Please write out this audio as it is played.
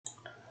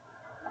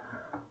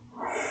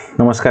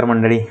नमस्कार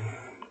मंडळी.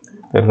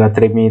 तर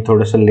रात्री मी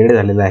थोडंसं लेट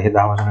झालेलं आहे,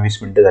 10 वाजून 20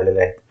 मिनिटं झालेले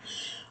आहेत.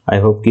 आय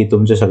होप की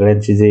तुमच्या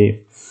सगळ्यांची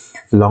जे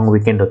लाँग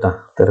विकेंड होता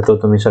तर तो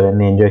तुम्ही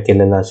सगळ्यांनी एन्जॉय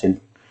केलेला असेल.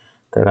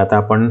 तर आता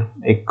आपण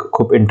एक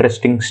खूप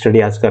इंटरेस्टिंग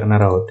स्टडी आज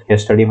करणार आहोत. या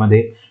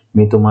स्टडीमध्ये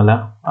मी तुम्हाला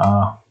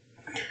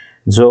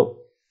जो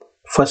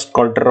फर्स्ट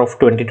क्वार्टर ऑफ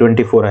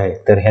 2024 आहे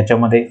तर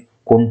ह्याच्यामध्ये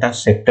कोणता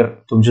सेक्टर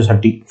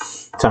तुमच्यासाठी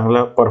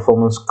चांगला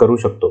परफॉर्मन्स करू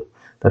शकतो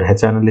तर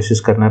ह्याचं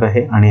ॲनालिसिस करणार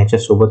आहे. आणि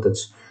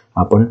ह्याच्यासोबतच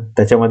आपण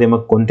त्याच्यामध्ये मग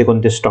कोणते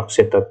कोणते स्टॉक्स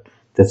येतात,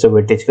 त्याचं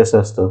वेटेज कसं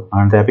असतं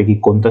आणि त्यापैकी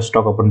कोणता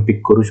स्टॉक आपण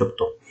पिक करू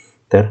शकतो,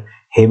 तर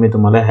हे मी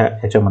तुम्हाला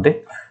ह्याच्यामध्ये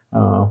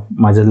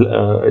माझं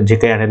जे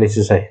काही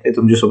ॲनालिसिस आहे ते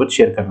तुमच्यासोबत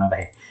शेअर करणार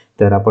आहे.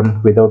 तर आपण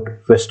विदाउट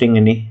वेस्टिंग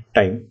एनी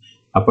टाईम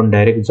आपण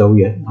डायरेक्ट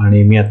जाऊया.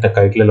 आणि मी आता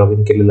काईटला लॉग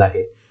इन केलेलं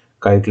आहे.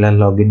 काईटला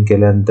लॉग इन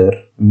केल्यानंतर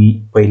मी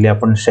पहिले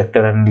आपण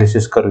सेक्टर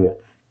ॲनालिसिस करूया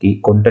की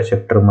कोणत्या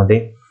सेक्टरमध्ये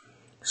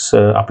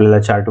आपल्याला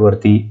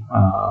चार्टवरती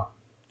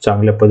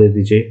चांगल्या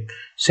पद्धतीचे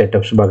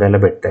सेटअप्स बघायला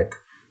भेटत आहेत.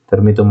 तर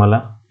मी तुम्हाला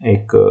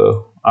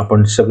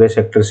आपण सगळे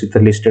सेक्टर्स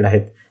इथं लिस्टेड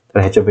आहेत, तर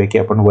ह्याच्यापैकी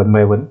आपण 1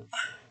 बाय 1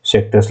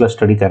 सेक्टर्सला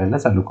स्टडी करायला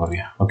चालू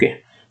करूया. ओके,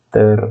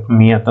 तर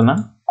मी आता ना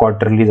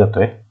क्वार्टरली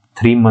जातोय.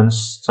 3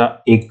 मंथ्सचा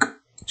एक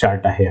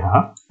चार्ट आहे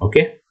हा.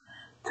 ओके,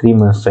 3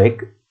 मंथ्सचा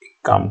एक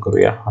काम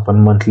करूया आपण,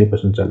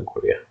 मंथलीपासून चालू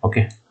करूया.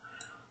 ओके,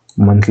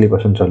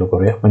 मंथलीपासून चालू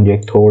करूया म्हणजे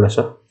एक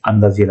थोडासा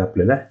अंदाज येईल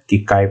आपल्याला की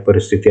काय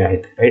परिस्थिती आहेत.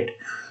 राईट,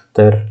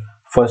 तर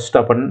फर्स्ट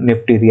आपण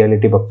निफ्टी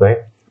रियालिटी बघतोय.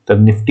 तर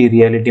निफ्टी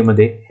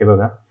रियालिटीमध्ये हे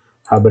बघा,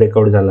 हा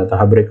ब्रेकआउट झाला होता.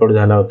 हा ब्रेकआउट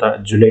झाला होता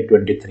जुलै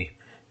 23.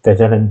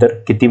 त्याच्यानंतर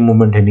किती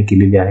मुवमेंट ह्यांनी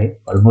केलेली आहे,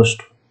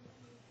 ऑलमोस्ट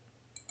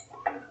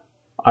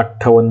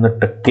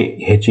 58%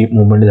 ह्याची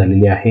मुवमेंट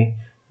झालेली आहे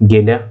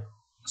गेल्या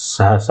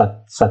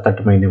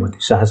 6-7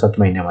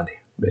 महिन्यामध्ये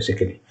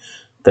बेसिकली.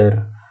 तर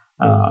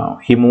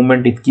ही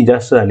मुवमेंट इतकी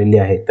जास्त झालेली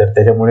आहे तर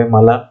त्याच्यामुळे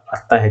मला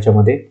आत्ता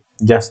ह्याच्यामध्ये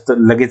जास्त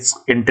लगेच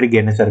एंट्री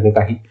घेण्यासारखं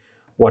काही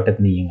वाटत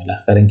नाही आहे मला,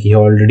 कारण की हे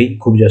ऑलरेडी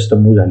खूप जास्त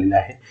मूव झालेलं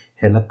आहे.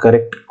 ह्याला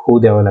करेक्ट होऊ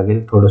द्यावं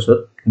लागेल,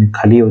 थोडंसं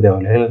खाली येऊ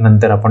द्यावं लागेल,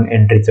 नंतर आपण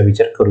एंट्रीचा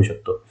विचार करू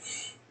शकतो.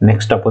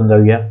 नेक्स्ट आपण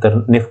जाऊया, तर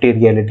निफ्टी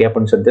रियालिटी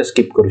आपण सध्या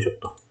स्किप करू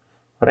शकतो.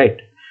 राईट,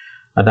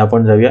 आता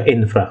आपण जाऊया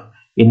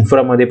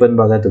इन्फ्रामध्ये पण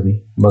बघा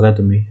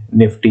तुम्ही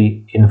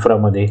निफ्टी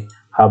इन्फ्रामध्ये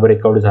हा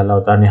ब्रेकआउट झाला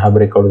होता आणि हा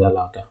ब्रेकआउट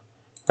झाला होता.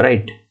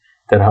 राईट,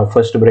 तर हा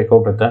फर्स्ट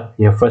ब्रेकआउट होता.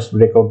 या फर्स्ट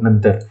ब्रेकआउट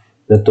नंतर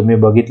जर तुम्ही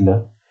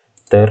बघितलं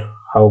तर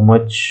how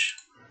much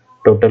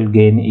total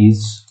gain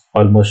is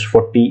almost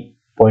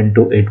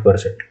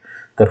 40.28%.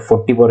 तर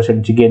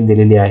 40% गेन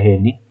दिलेली आहे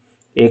यांनी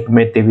 1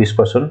 मे 23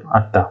 पासून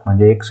आत्ता,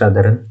 म्हणजे एक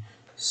साधारण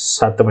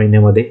 7-8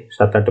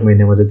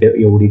 महिन्यामध्ये ते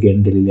एवढी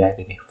गेन दिलेली आहे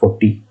त्यांनी,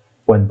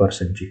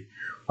 41%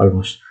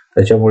 ऑलमोस्ट.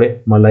 त्याच्यामुळे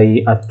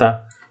मलाही आत्ता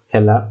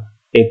ह्याला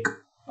एक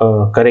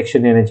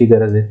करेक्शन येण्याची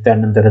गरज आहे,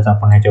 त्यानंतरच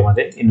आपण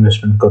ह्याच्यामध्ये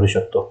इन्व्हेस्टमेंट करू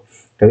शकतो.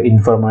 तर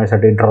इन्फ्रा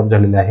माझ्यासाठी ड्रॉप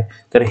झालेलं आहे.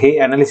 तर हे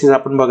ॲनालिसिस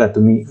आपण बघा,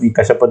 मी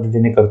कशा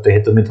पद्धतीने करतो हे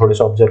तुम्ही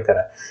थोडंसं ऑब्झर्व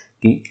करा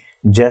की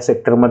ज्या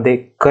सेक्टरमध्ये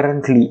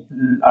करंटली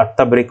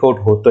आत्ता ब्रेकआउट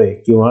होतोय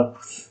किंवा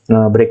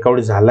ब्रेकआउट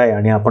झालाय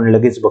आणि आपण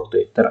लगेच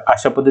बघतोय, तर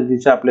अशा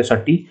पद्धतीचं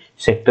आपल्यासाठी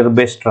सेक्टर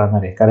बेस्ट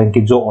राहणार आहे. कारण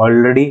की जो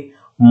ऑलरेडी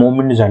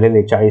मुवमेंट झालेले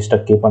आहे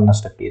 40%,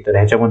 50%, तर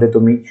ह्याच्यामध्ये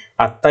तुम्ही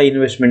आत्ता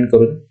इन्व्हेस्टमेंट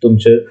करून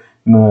तुमचं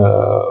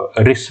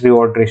रिस्क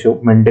रिवॉर्ड रेशो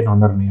मेंटेन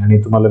होणार नाही आणि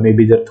तुम्हाला मे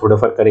बी जर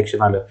थोडंफार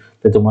करेक्शन आलं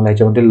तर तुम्हाला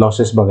ह्याच्यामध्ये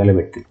लॉसेस बघायला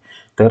भेटतील.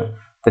 तर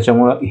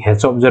त्याच्यामुळं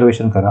ह्याचं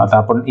ऑब्झर्वेशन करा. आता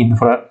आपण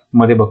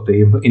इन्फ्रामध्ये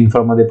बघतोय,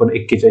 इन्फ्रामध्ये पण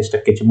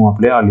 41% मूव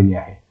आपले आलेली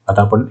आहे.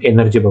 आता आपण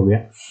एनर्जी बघूया.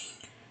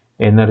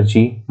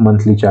 Energy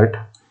monthly chart.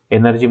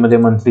 एनर्जीमध्ये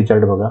monthly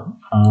chart बघा,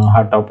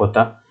 हा टॉप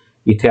होता.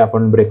 इथे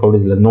आपण ब्रेकआउट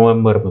दिलं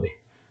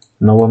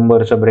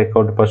नोव्हेंबरच्या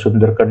ब्रेकआउट पासून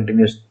जर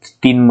कंटिन्युअस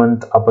 3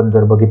 मंथ आपण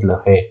जर बघितलं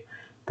हे,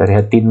 तर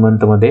ह्या 3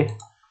 मंथमध्ये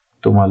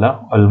तुम्हाला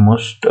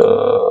ऑलमोस्ट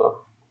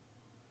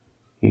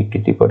ही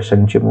किती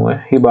पर्सेंटची मूव आहे,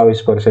 ही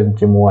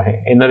 22% मूव आहे.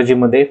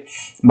 एनर्जीमध्ये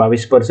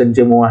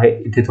 22% मूव आहे.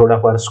 इथे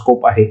थोडाफार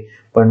स्कोप आहे,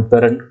 पण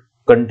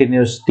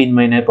कंटिन्युअस 3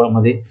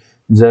 महिन्यामध्ये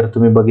जर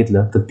तुम्ही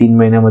बघितलं तर 3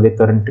 महिन्यामध्ये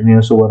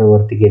कंटिन्युअस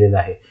वरती गेलेलं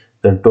आहे.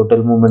 तर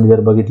टोटल मुवमेंट जर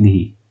बघितली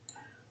ही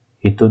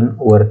इथून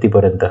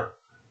वरतीपर्यंत,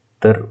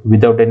 तर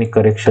विदाउट एनी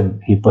करेक्शन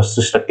ही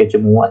 35%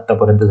 मूव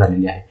आत्तापर्यंत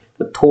झालेली आहे.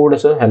 तर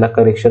थोडंसं ह्याला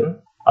करेक्शन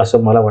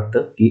असं मला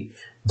वाटतं की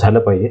झालं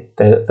पाहिजे,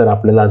 तर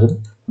आपल्याला अजून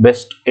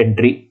बेस्ट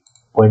एंट्री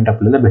पॉईंट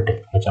आपल्याला भेटेल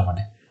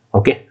ह्याच्यामध्ये.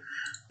 ओके,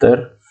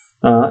 तर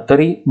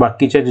तरी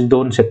बाकीच्या जे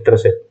 2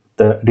 सेक्टर्स आहेत,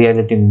 तर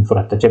रियालिटी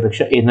इन्फ्रा,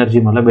 त्याच्यापेक्षा एनर्जी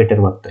मला बेटर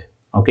वाटतंय.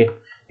 ओके,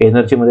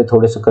 एनर्जीमध्ये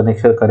थोडंसं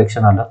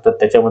करेक्शन आलं तर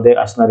त्याच्यामध्ये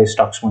असणारे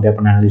स्टॉक्समध्ये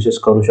आपण ॲनालिसिस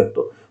करू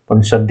शकतो.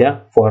 पण सध्या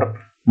फॉर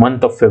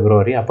मंथ ऑफ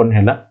फेब्रुवारी आपण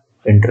ह्याला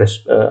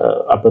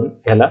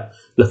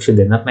लक्ष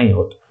देणार नाही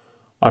आहोत.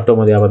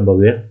 ऑटोमध्ये आपण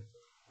बघूया.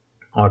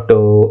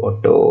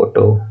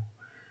 ऑटो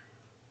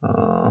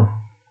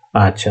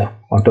अच्छा,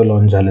 ऑटो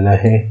लॉन्च झालेला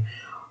आहे.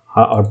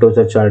 हा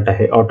ऑटोचा चार्ट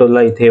आहे.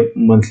 ऑटोला इथे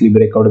मंथली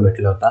ब्रेकआउट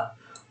भेटला होता.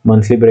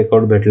 मंथली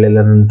ब्रेकआउट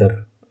भेटलेल्यानंतर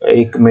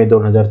 1 मे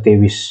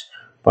 2023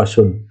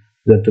 पासून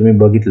जर तुम्ही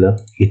बघितलं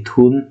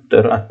इथून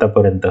तर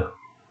आत्तापर्यंत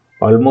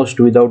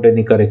ऑलमोस्ट विदाउट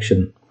एनी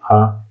करेक्शन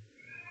हा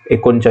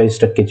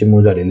 39%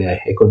 मूव्ह झालेली आहे.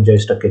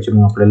 39%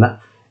 मूव्ह आपल्याला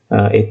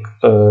एक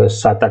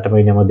 7-8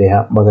 महिन्यामध्ये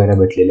ह्या बघायला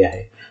भेटलेले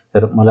आहे.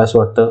 तर मला असं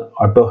वाटतं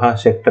ऑटो हा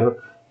सेक्टर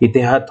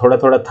इथे हा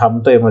थोडा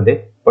थांबतोय मध्ये,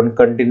 पण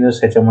कंटिन्युअस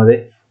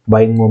ह्याच्यामध्ये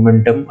बाईंग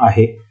मोमेंटम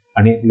आहे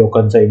आणि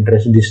लोकांचा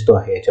इंटरेस्ट दिसतो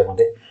आहे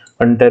याच्यामध्ये.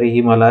 पण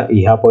तरीही मला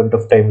ह्या पॉईंट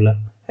ऑफ टाईमला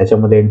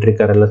ह्याच्यामध्ये एंट्री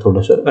करायला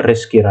थोडंसं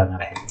रिस्की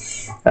राहणार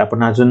आहे.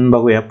 आपण अजून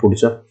बघूया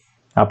पुढचं.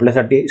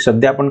 आपल्यासाठी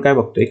सध्या आपण काय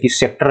बघतोय की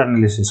सेक्टर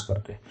अनालिसिस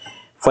करतोय.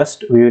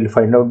 First we will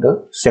find out the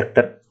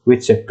sector,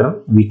 which sector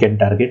we can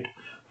target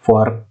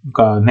for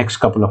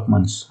next couple of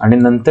months, आणि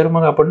नंतर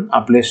मग आपण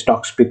आपले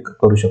स्टॉक्स पिक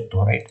करू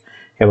शकतो. राईट,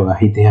 हे बघा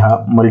इथे हा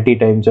मल्टी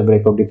टाईमचा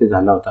ब्रेकआउट इथे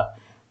झाला होता.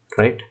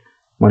 राईट,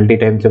 मल्टी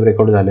टाईमचा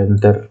ब्रेकआउट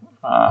झाल्यानंतर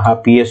हा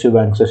PSU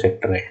बँकचा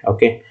सेक्टर आहे.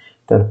 ओके,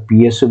 तर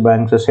PSU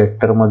बँकच्या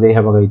सेक्टरमध्ये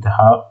हे बघा इथं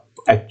हा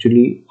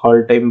ॲक्च्युली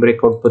ऑल टाईम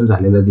ब्रेकआउट पण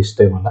झालेला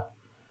दिसतोय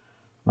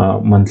मला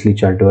मंथली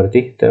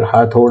चार्टवरती. तर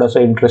हा थोडासा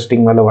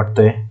इंटरेस्टिंग मला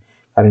वाटतोय,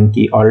 कारण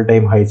की ऑल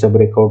टाईम हायचा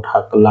ब्रेकआउट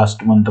हा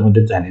लास्ट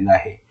मंथमध्येच झालेला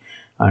आहे.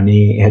 आणि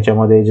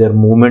ह्याच्यामध्ये जर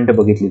मुवमेंट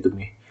बघितली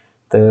तुम्ही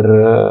तर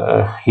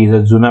ही जर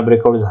जुना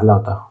ब्रेकआउट झाला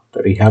होता,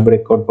 तर ह्या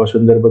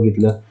ब्रेकआउटपासून जर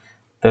बघितलं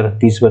तर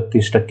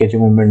 30-32%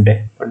 मुवमेंट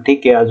आहे. पण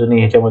ठीक आहे, अजूनही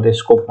ह्याच्यामध्ये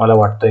स्कोप मला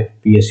वाटतोय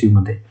PSU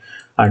मध्ये.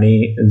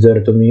 आणि जर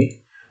तुम्ही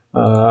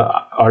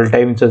ऑल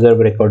टाईमचा जर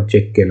ब्रेकआउट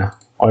चेक केला,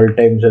 ऑल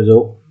टाईमचा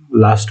जो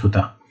लास्ट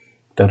होता,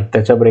 तर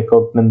त्याच्या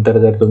ब्रेकआउट नंतर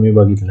जर तुम्ही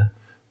बघितलं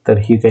तर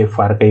ही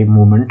फार काही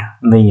मुवमेंट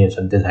नाही आहे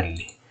सध्या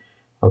झालेली.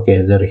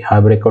 ओके, जर ह्या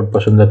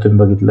ब्रेकआउटपासून जर तुम्ही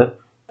बघितलं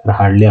तर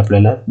हार्डली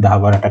आपल्याला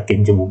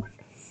 10-12%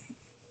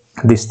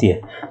 मुवमेंट दिसतीये.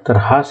 तर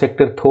हा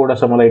सेक्टर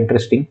थोडासा मला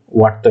इंटरेस्टिंग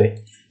वाटतोय.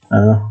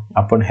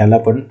 आपण ह्याला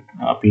पण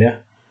आपल्या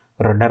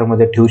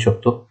रडारमध्ये ठेवू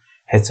शकतो.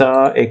 ह्याचा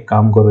एक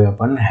काम करूया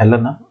आपण, ह्याला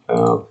ना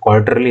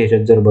क्वार्टरली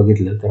ह्याच्यात जर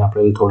बघितलं तर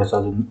आपल्याला थोडंसं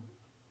अजून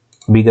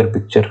बिगर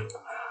पिक्चर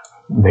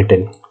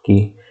भेटेल की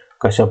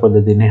कशा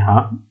पद्धतीने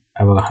हा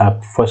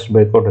फर्स्ट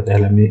ब्रेकआउट होता,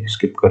 ह्याला मी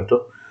स्किप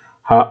करतो.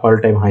 हा ऑल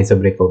टाईम हायचा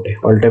ब्रेकआउट आहे.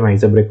 ऑल टाईम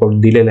हायचा ब्रेकआउट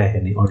दिलेला आहे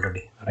ह्याने ऑलरेडी.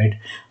 राईट,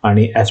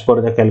 आणि ॲज पर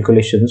द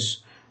कॅल्क्युलेशन्स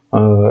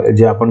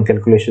जे आपण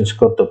कॅल्क्युलेशन्स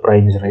करतो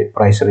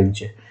प्राईस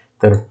रेंजचे,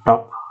 तर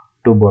टॉप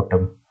टू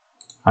बॉटम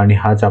आणि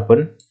हाच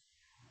आपण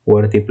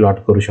वरती प्लॉट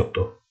करू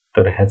शकतो.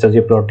 तर ह्याचं जे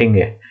प्लॉटिंग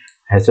आहे,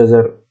 ह्याचं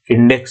जर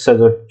इंडेक्सचा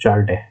जो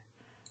चार्ट आहे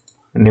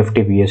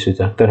निफ्टी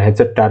PSUचा, तर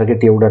ह्याचं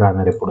टार्गेट एवढं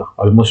राहणार आहे पुढं,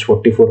 ऑलमोस्ट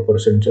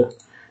 44%चं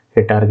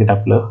हे टार्गेट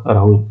आपलं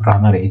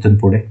राहणार आहे इथून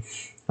पुढे.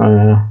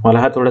 मला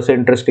हा थोडासा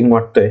इंटरेस्टिंग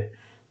वाटतोय.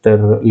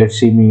 तर लेट्स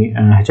सी, मी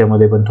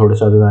ह्याच्यामध्ये पण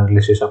थोडंसं अजून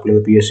अनालिसिस,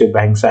 आपल्याला PSU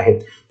बँक्स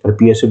आहेत, तर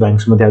PSU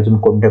बँक्समध्ये अजून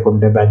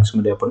कोणत्या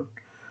बँक्समध्ये आपण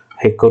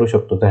हे करू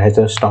शकतो. तर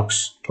ह्याचं स्टॉक्स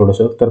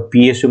थोडंसं, तर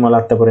PSU मला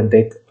आत्तापर्यंत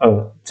एक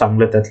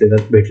चांगलं त्यातले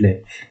त्यात भेटलं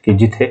आहे की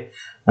जिथे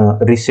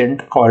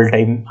रिसेंट ऑल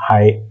टाईम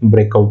हाय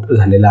ब्रेकआउट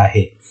झालेला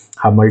आहे.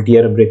 हा मल्टी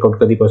इयर ब्रेकआउट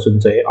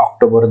कधीपासूनचा आहे,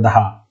 ऑक्टोबर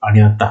 10,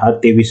 आणि आता हा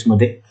 23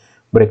 मध्ये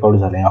ब्रेकआउट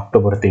झाला आहे,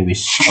 ऑक्टोबर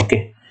 23. ओके,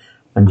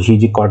 म्हणजे ही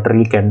जी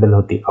क्वार्टरली कॅन्डल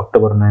होती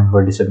ऑक्टोबर,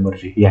 नोव्हेंबर,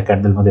 डिसेंबरची, या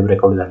कॅन्डलमध्ये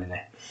ब्रेकआउट झालेला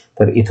आहे.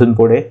 तर इथून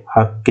पुढे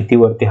हा किती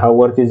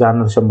वरती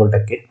जाणार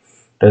 100%.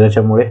 तर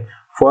त्याच्यामुळे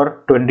फॉर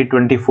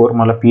 2024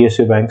 मला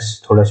PSU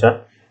बँक्स थोड्याशा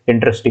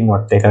इंटरेस्टिंग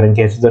वाटते, कारण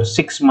की ह्याचा जर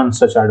 6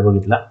 मंथचा चार्ट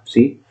बघितला,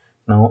 C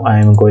now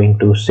I am going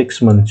to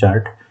 6 month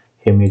chart.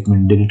 हे मी एक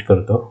मिनिट डिलीट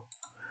करतो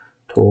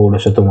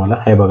थोडंसं तुम्हाला.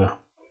 हे बघा,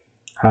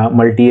 हा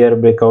मल्टी इयर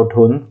ब्रेकआउट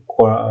होऊन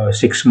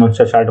 6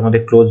 मंथच्या चार्टमध्ये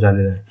क्लोज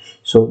झालेला आहे.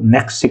 So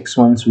next 6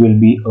 months will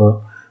be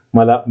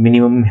मला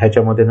मिनिमम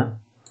ह्याच्यामध्ये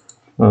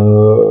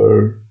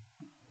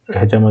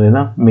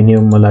ना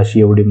मिनिमम मला अशी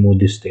एवढी मूव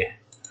दिसते.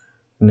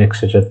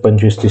 नेक्स्ट ह्याच्यात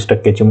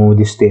 25-30% मूव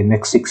दिसते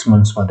नेक्स्ट 6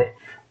 मंथ्समध्ये.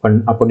 पण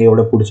आपण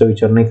एवढा पुढचा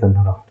विचार नाही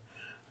करणार आहोत.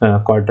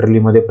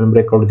 क्वार्टरलीमध्ये पण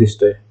ब्रेकआउट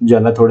दिसतोय.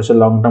 ज्याला थोडंसं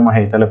लॉंग टर्म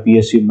आहे त्याला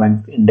PSU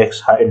बँक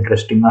इंडेक्स हा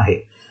इंटरेस्टिंग आहे.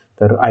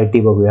 तर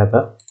IT बघूया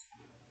आता.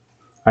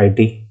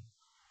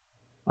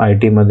 आय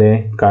टीमध्ये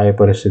काय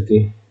परिस्थिती.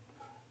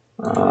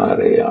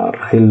 अरे यार,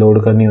 हे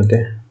लोड का नाही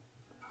होते.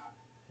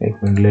 एक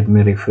minute, let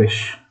me refresh.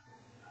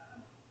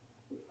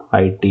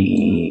 I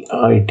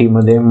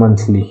टीमध्ये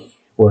मंथली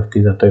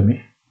वरती जातोय मी.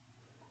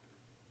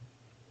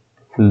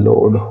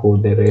 लोड होऊ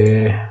दे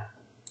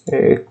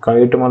रे.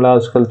 काईट मला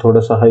आजकाल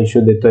थोडासा हा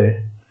इश्यू देतोय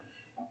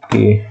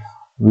की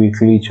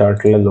वीकली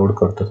चार्टला लोड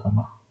करतो.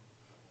 थांबा,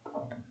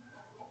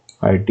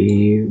 IT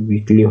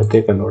वीकली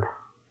होते का लोड.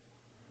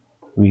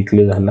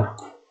 वीकली झाला,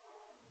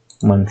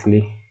 मंथली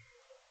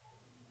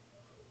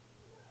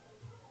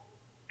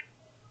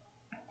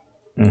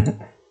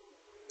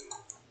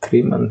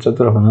 3 मंथचं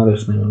तर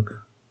होणारच नाही मग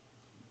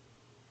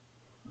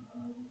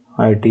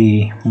IT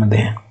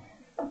मध्ये.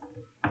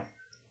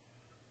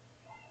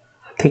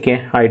 ठीक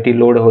आहे, IT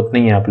लोड होत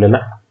नाही आहे आपल्याला.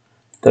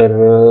 तर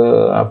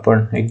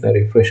आपण एकदा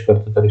रिफ्रेश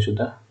करतो तरी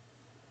सुद्धा.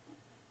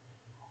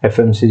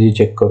 FMCG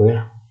चेक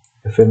करूया.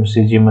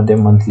 FMCG मध्ये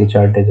मंथली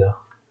चार्ट आहे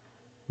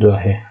जो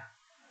आहे,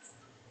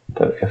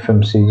 तर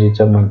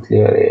FMCGचा मंथली,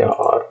 अरे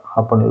यार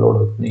हा पण लोड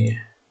होत नाही आहे.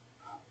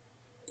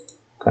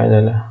 काय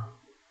झालं.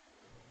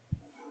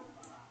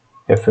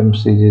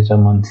 FMCGचा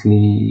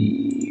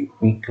मंथली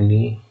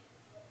वीकली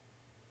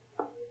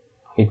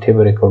इथे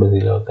ब्रेकआउट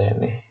दिला होता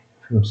याने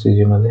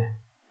FMCG मध्ये.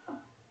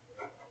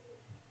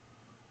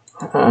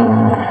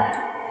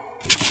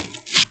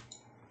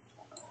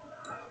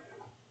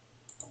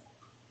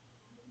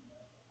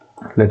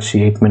 लेट्स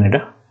सी, एक मिनिट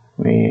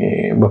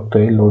मी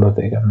बघतोय लोड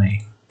होतंय का नाही.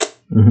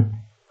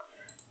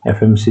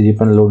 FMCG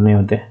पण लोड नाही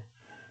होते,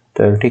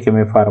 तर ठीक आहे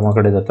मी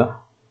फार्माकडे जातो.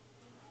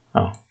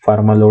 हां,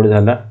 फार्मा लोड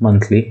झाला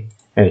मंथली,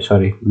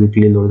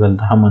 वीकली लोड झाला,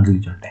 हा मंथली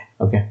चार्ट आहे.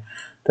 ओके,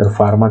 तर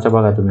फार्माचा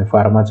बघा तुम्ही,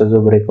 फार्माचा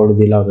जो ब्रेकआउट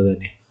दिला होता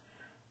त्याने,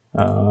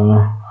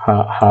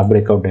 हा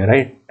ब्रेकआउट आहे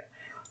right.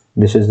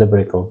 This is the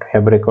breakout.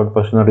 ह्या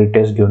ब्रेकआउटपासून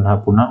रिटेस्ट घेऊन हा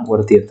पुन्हा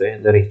वरती येतोय.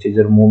 जर ह्याची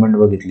जर मुवमेंट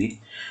बघितली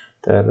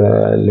तर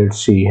लेट्स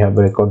सी, ह्या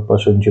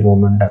ब्रेकआउटपासूनची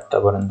मुवमेंट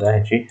आत्तापर्यंत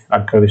ह्याची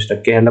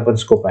 18-20%, ह्याला पण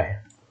स्कोप आहे.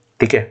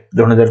 ठीक आहे,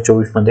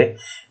 2024मध्ये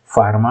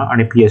फार्मा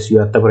आणि PSU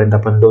आतापर्यंत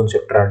आपण 2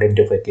 सेक्टर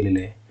आयडेंटिफाय केलेले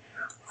आहे,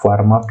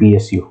 फार्मा,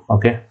 PSU.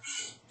 ओके,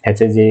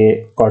 ह्याचे जे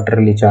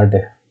क्वार्टरली चार्ट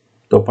आहे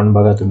तो पण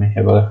बघा तुम्ही.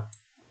 हे बघा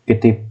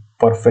किती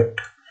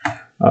परफेक्ट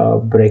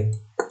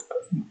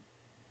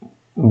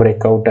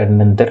ब्रेकआउट आणि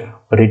नंतर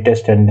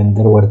रिटेस्ट आणि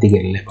नंतर वरती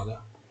गेलेलं आहे. बघा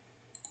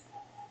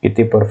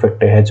किती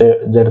परफेक्ट आहे.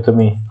 ह्याचं जर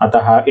तुम्ही आता,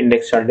 हा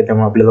इंडेक्स चार्ट आहे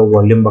त्यामुळे आपल्याला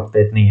वॉल्यूम बघता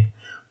येत नाही आहे,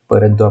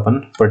 परंतु आपण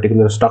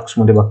पर्टिक्युलर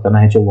स्टॉक्समध्ये बघताना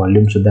ह्याचे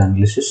वॉल्यूमसुद्धा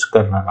ॲनालिसिस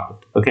करणार आहोत.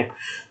 ओके,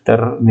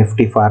 तर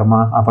निफ्टी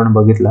फार्मा आपण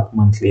बघितला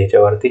मंथली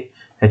ह्याच्यावरती,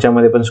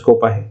 ह्याच्यामध्ये पण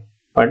स्कोप आहे,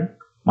 पण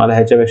मला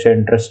ह्याच्यापेक्षा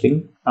इंटरेस्टिंग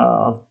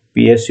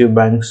PSU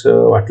बँक्स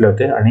वाटले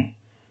होते. आणि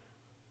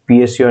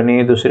PSU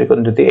आणि दुसरी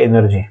कोणती होती,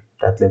 एनर्जी,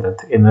 त्यातले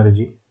त्यात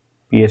एनर्जी,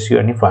 PSU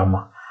आणि pharma.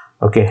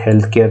 Okay,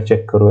 health care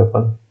check करू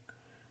आपण.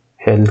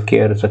 हेल्थ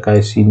केअरचं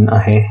काय सीन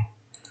आहे.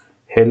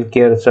 हेल्थ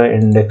केअरचा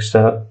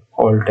इंडेक्सचा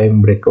ऑल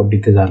टाईम ब्रेकआउट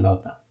इथे झाला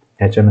होता.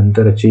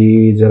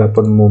 ह्याच्यानंतरची जर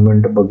आपण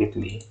मुवमेंट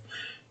बघितली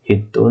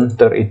इथून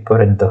तर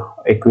इथपर्यंत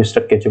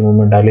 21%ची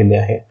मुवमेंट आलेली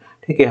आहे.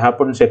 ठीक आहे, हा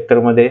पण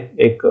सेक्टरमध्ये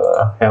एक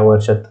ह्या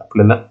वर्षात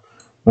आपल्याला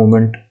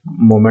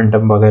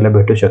मोमेंटम बघायला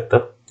भेटू शकतं.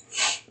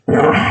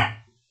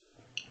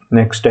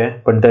 नेक्स्ट आहे,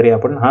 पण तरी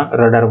आपण हा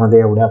रडारमध्ये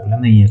एवढ्या आपल्या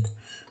नाही आहेत.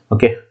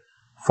 Okay,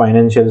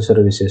 financial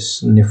services,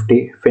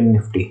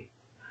 Nifty,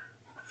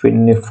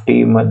 fin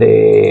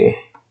निफ्टीमध्ये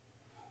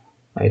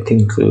आय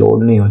थिंक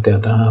लोड नाही होते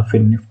आता. हा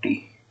फिन निफ्टी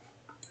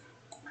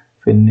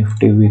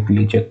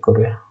वीकली चेक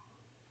करूया.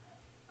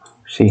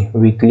 सी,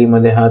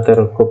 वीकलीमध्ये हा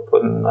तर खूप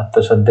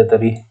आता सध्या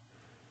तरी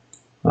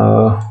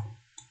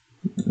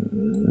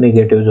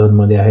निगेटिव्ह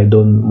झोनमध्ये आहे.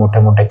 2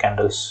 मोठ्या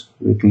कॅन्डल्स,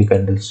 वीकली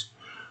कॅन्डल्स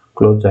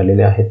क्लोज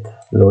झालेले आहेत.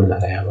 लोड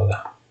झाला आहे,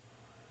 बघा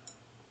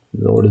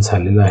लोड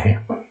झालेला आहे.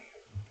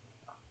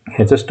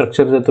 ह्याचं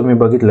स्ट्रक्चर जर तुम्ही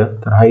बघितलं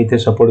तर हा इथे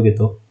सपोर्ट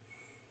घेतो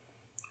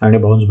आणि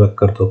बाउन्स बॅक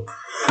करतो.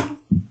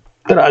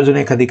 तर अजून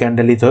एखादी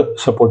कॅन्डल इथं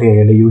सपोर्ट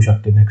यायला येऊ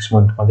शकते नेक्स्ट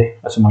मंथमध्ये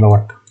असं मला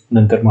वाटतं.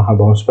 नंतर मग हा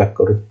बाउन्स बॅक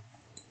करू.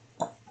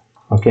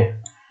 ओके,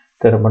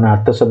 तर पण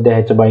आता सध्या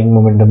ह्याच्या बाईंग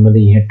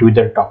मोमेंटममध्ये हे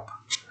ट्विझर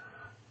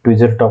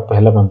टॉप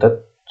ह्याला म्हणतात.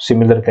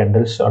 सिमिलर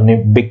कॅन्डल्स आणि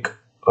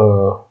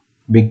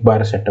बिग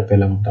बार सेटअप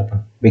ह्याला म्हणतो आपण.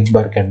 बिग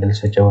बार कॅन्डल्स,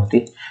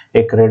 ह्याच्यावरती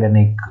एक रेड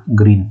आणि एक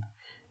ग्रीन,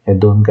 हे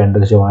 2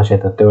 कॅन्डल्स जेव्हा अशा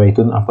येतात तेव्हा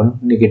इथून आपण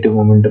निगेटिव्ह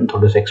मोमेंटम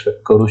थोडंसं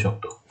एक्सपेक्ट करू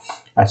शकतो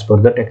as per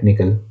the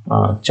technical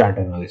chart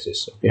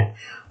analysis. Okay,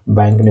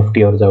 bank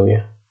निफ्टीवर जाऊया.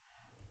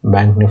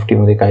 बँक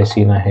निफ्टीमध्ये काय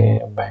सीन आहे.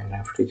 बँक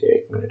निफ्टीचे,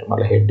 एक मिनिट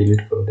मला हे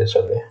डिलीट करू दे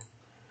सगळे.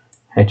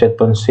 ह्याच्यात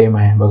पण सेम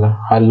आहे बघा.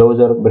 हा लो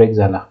जर ब्रेक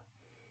झाला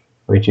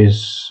विच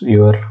इज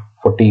युअर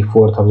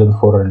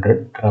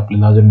 44,400, तर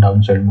आपल्याला अजून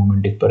डाऊन साईड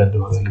मुवमेंट इथपर्यंत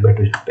बघायला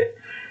भेटू शकते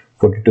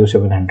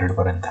 42,700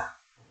 पर्यंत.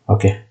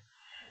 ओके,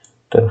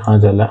 तर हा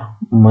झाला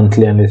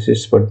मंथली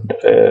अनालिसिस. बट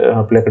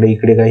आपल्याकडे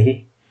इकडे काही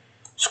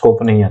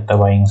स्कोप नाही आता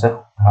बाईंगचा.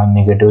 हा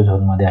निगेटिव्ह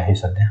झोनमध्ये आहे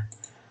सध्या.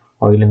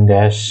 ऑइल अँड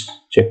गॅस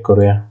चेक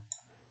करूया.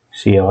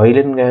 C,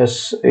 oil and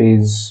gas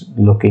is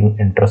looking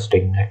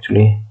interesting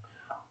actually.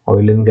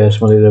 Oil and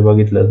गॅसमध्ये जर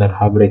बघितलं तर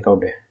हा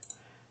ब्रेकआउट आहे.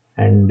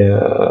 अँड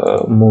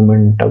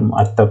मोमेंटम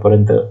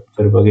आत्तापर्यंत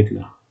जर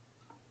बघितलं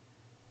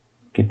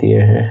किती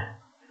आहे,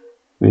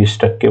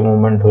 20%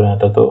 मुवमेंट होऊन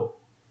आता तो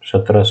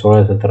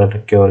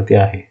 16-17%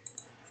 आहे.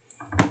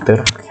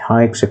 तर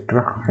हा एक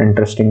सेक्टर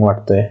इंटरेस्टिंग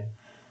वाटतोय,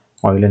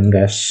 ऑइल अँड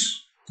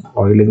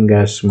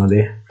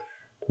गॅसमध्ये.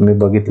 तुम्ही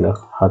बघितलं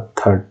हा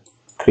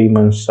 3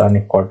 मंथ्स आणि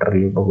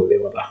क्वार्टरली बघू दे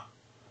मला.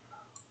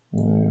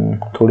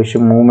 थोडीशी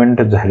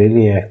मुवमेंट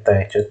झालेली आहे आता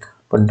ह्याच्यात,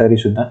 पण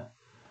तरीसुद्धा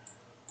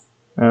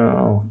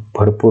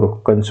भरपूर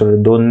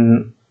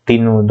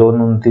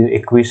कन्सोलिडेट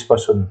 21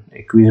 पासून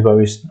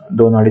 21-22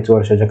 2-2.5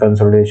 वर्षाच्या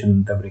कन्सोलिडेशन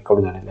नंतर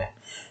ब्रेकआउट झालेलं आहे.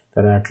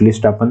 तर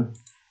ॲटलिस्ट आपण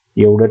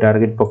एवढं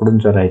टार्गेट पकडून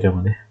चला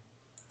ह्याच्यामध्ये.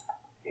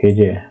 हे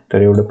जे आहे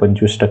तर एवढं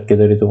 25%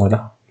 तरी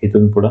तुम्हाला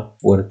इथून पुढं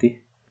वरती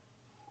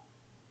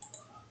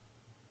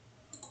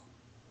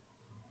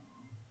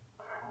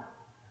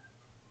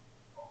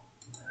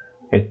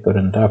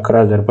इथपर्यंत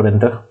 11,000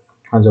 पर्यंत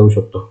हा जाऊ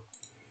शकतो.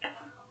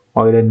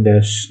 ऑइल अँड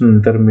गॅस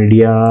नंतर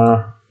मीडिया.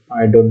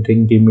 आय डोंट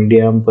थिंक की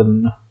मीडिया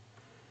पण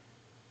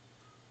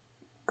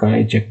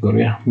काय चेक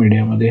करूया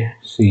मीडियामध्ये.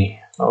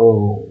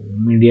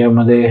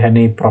 मीडियामध्ये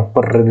ह्याने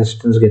प्रॉपर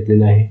रेजिस्टन्स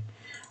घेतलेला आहे.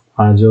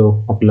 हा जो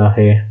आपला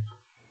आहे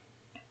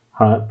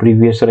हा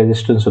प्रिव्हियस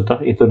रेजिस्टन्स होता,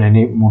 इथून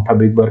ह्याने मोठा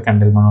बिग बार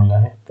कॅन्डल बनवला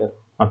आहे. तर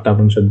आता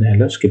आपण सध्या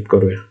ह्याला स्किप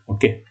करूया.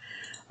 ओके,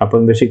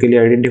 आपण बेसिकली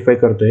आयडेंटिफाय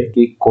करतोय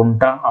की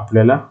कोणता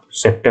आपल्याला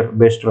सेक्टर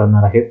बेस्ट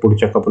राहणार आहे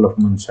पुढच्या कपल ऑफ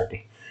मंथसाठी.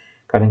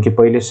 कारण की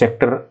पहिले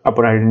सेक्टर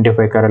आपण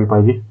आयडेंटिफाय करायला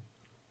पाहिजे,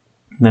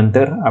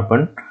 नंतर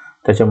आपण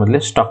त्याच्यामधले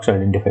स्टॉक्स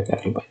आयडेंटिफाय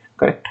करायला पाहिजे.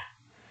 करेक्ट.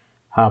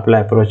 हा आपला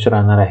अप्रोच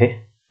राहणार आहे.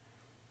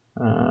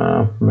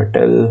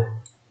 मेटल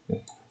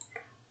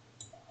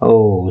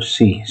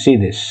सी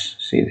दिस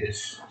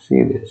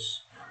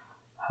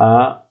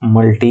हा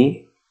multi,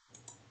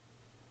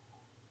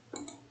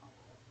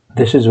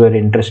 this is very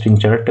interesting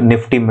chart.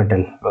 Nifty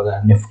metal बघा,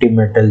 निफ्टी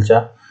मेटलचा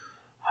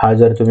हा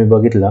जर तुम्ही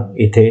बघितला,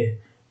 इथे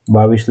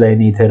 22ला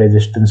यांनी इथे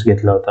रेजिस्टन्स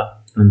घेतला होता,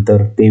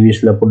 नंतर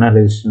 23ला पुन्हा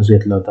रेजिस्टन्स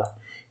घेतला होता,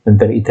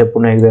 नंतर इथे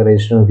पुन्हा एकदा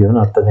रेजिस्टन्स घेऊन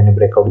आता त्यांनी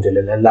ब्रेकआउट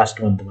दिलेला आहे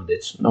लास्ट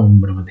मंथमध्येच,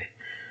 नोव्हेंबरमध्ये.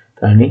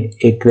 आणि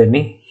एक त्यांनी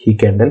ही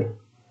कॅन्डल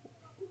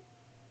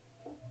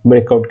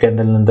ब्रेकआउट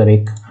कॅन्डल नंतर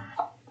एक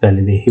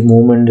झालेली. ही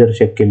मुवमेंट जर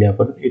चेक केली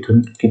आपण,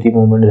 इथून किती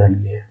मुवमेंट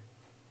झालेली आहे,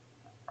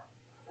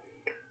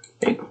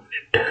 एक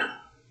मिनिट,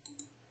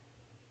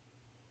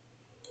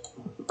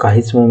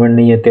 काहीच मुवमेंट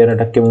नाही आहे,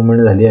 13%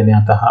 मुवमेंट झाली आणि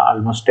आता हा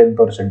ऑलमोस्ट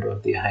 10%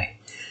 वरती आहे.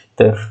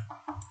 तर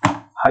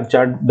हा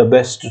चार्ट द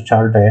बेस्ट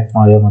चार्ट आहे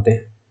माझ्या मते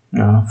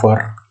for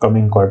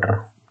coming quarter.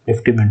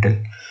 Nifty metal,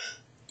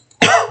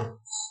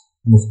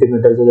 Nifty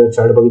मेटलचा जर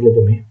चार्ट बघितलं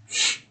तुम्ही,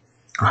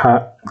 हा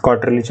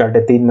क्वार्टरली चार्ट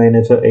आहे, 3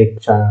 महिन्याचं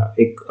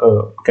एक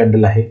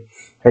कॅन्डल आहे.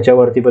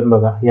 ह्याच्यावरती पण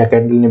बघा, या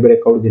कॅन्डलने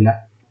ब्रेकआउट दिला.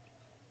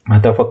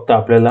 आता फक्त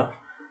आपल्याला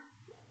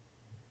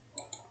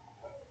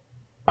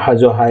हा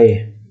जो हाय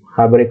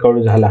हा ब्रेकआउट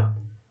झाला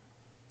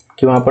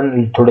किंवा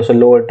आपण थोडंसं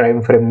लोअर टाइम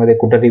फ्रेम मध्ये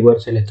कुठं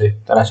रिव्हर्सल येतोय,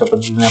 तर अशा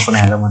पद्धतीने आपण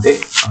ह्याच्यामध्ये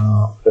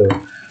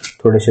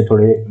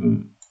थोडे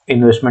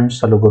इन्व्हेस्टमेंट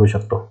चालू करू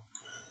शकतो.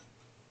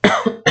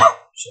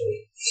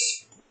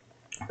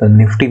 तर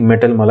निफ्टी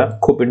मेटल मला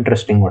खूप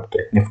इंटरेस्टिंग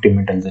वाटतोय. निफ्टी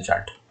मेटलचा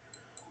chart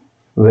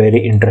very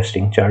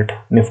interesting chart,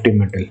 Nifty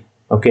metal.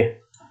 Okay,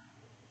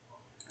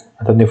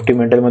 आता निफ्टी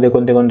मेटल मध्ये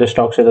कोणते कोणते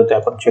स्टॉक्स येतात ते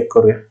आपण चेक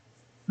करूया.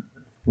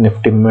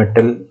 निफ्टी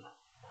मेटल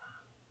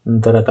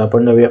नंतर आता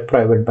आपण जाऊया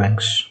प्रायव्हेट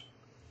बँक्स.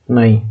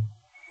 नाही,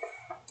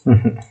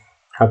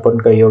 हा पण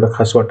काही एवढं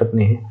खास वाटत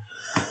नाही.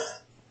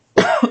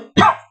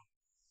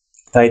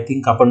 आय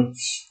थिंक आपण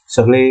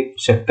सगळे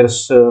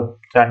सेक्टर्सचं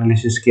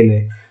अनालिसिस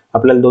केलंय.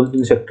 आपल्याला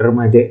 2-3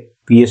 सेक्टरमध्ये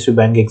PSU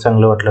बँक एक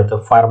चांगलं वाटलं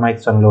होतं, फार्मा एक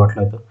चांगलं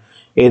वाटलं होतं,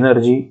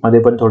 एनर्जीमध्ये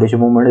पण थोडीशी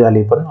मुवमेंट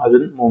झाली, पण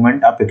अजून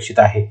मुवमेंट अपेक्षित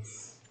आहे.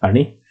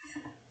 आणि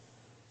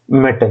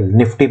मेटल,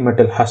 निफ्टी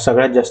मेटल हा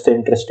सगळ्यात जास्त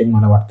इंटरेस्टिंग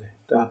मला वाटतंय.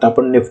 तर आता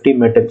आपण निफ्टी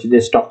मेटलचे जे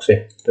स्टॉक्स आहे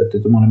तर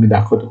ते तुम्हाला मी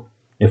दाखवतो.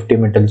 निफ्टी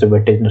मेटलचं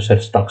वेटेजनुसार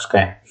स्टॉक्स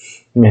काय आहे,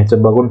 मी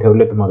ह्याचं बघून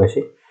ठेवलं होतं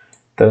मगाशी.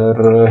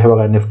 तर हे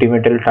बघा, Nifty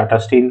metal Tata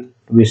steel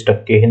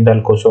 20%,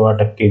 Hindalco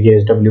 16%,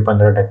 JSW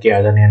 15%,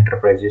 Adani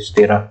enterprises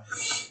 13%,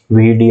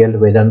 VDL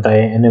Vedanta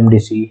आहे,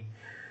 NMDC,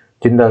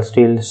 Jindal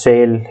steel,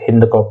 sale,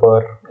 Hind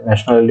copper,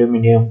 national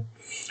aluminium,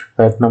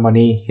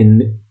 Ratnamani,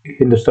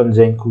 Hindustan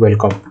zinc,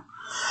 वेलकॉम.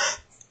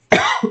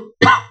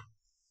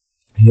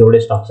 एवढे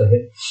स्टॉक्स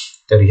आहेत.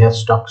 तर ह्या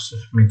स्टॉक्स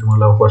मी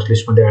तुम्हाला वॉच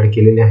लिस्टमध्ये ॲड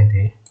केलेले आहेत,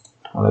 हे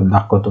तुम्हाला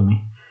दाखवतो मी.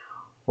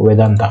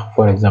 वेदांता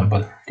फॉर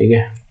एक्झाम्पल, ठीक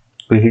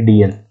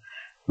आहे.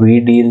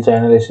 VDLचं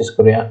ॲनालिसिस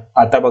करूया.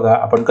 आता बघा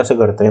आपण कसं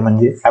करतोय,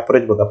 म्हणजे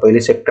ॲपरेज बघा, पहिले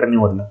सेक्टर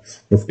निवडलं.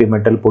 निफ्टी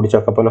मेटल पुढच्या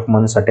कपल ऑफ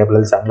मंथसाठी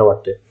आपल्याला चांगलं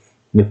वाटतंय.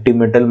 निफ्टी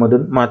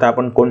मेटलमधून मग आता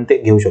आपण कोणते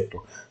घेऊ शकतो,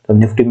 तर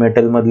निफ्टी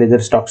मेटलमधले जर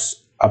स्टॉक्स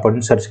आपण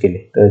सर्च केले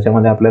तर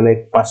त्याच्यामध्ये आपल्याला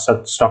एक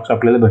 5-7 स्टॉक्स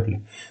आपल्याला भेटले.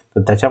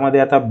 तर त्याच्यामध्ये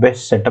आता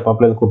बेस्ट सेटअप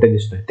आपल्याला कुठे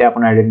दिसतोय ते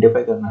आपण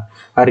आयडेंटिफाय करणार.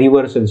 हा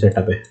रिव्हर्सल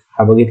सेटअप आहे,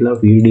 हा बघितला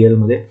VDL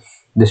मध्ये.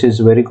 दिस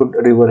is very good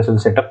reversal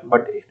setup,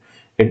 but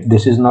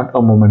this is not a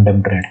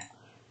momentum trade.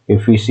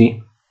 If we C,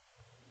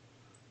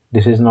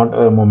 this is not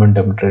a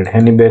momentum trade.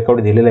 ह्यांनी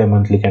ब्रेकआउट दिलेला आहे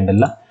monthly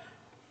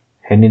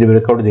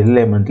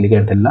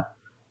कॅन्डलला,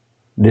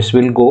 this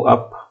will go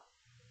up,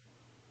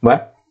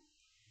 but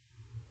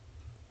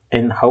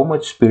in how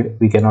much speed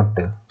we cannot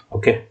tell.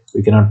 Okay,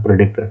 we cannot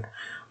predict that,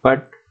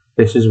 but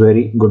this is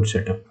very good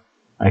setup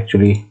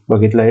actually.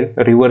 बघितला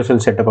आहे, reversal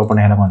setup आपण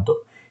ह्याला म्हणतो,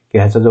 की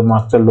ह्याचा जो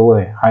मागचा लो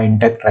आहे हा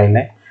इंटॅक्ट राहिला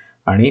आहे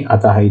आणि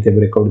आता हा इथे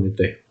ब्रेकआउट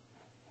देतोय.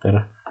 तर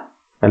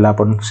त्याला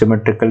आपण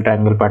सिमेट्रिकल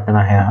ट्रायंगल पॅटर्न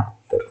आहे हा,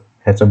 तर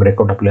ह्याचा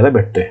ब्रेकआउट आपल्याला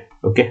भेटतोय.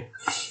 ओके,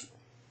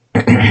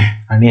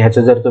 आणि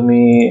ह्याचं जर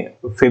तुम्ही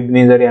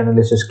फिबनी जरी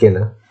अनालिसिस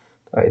केलं,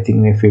 आय थिंक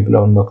मी फिब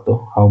लावून बघतो,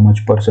 how much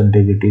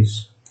percentage it is.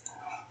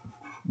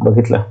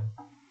 बघितलं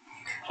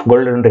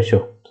गोल्डन रेशो.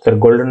 तर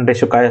गोल्डन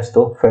रेशो काय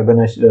असतो,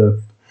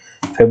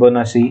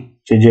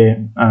 फेबोनासीचे जे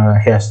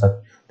हे असतात,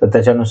 तर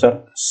त्याच्यानुसार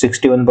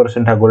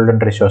 61% हा गोल्डन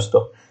रेशो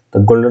असतो. तर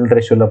गोल्डन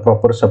रेशोला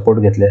प्रॉपर सपोर्ट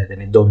घेतले आहे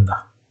त्याने 2दा.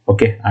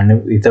 ओके, आणि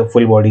इथं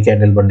फुल बॉडी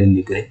कॅन्डल बंडल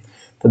दिली.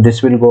 तर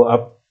दिस will go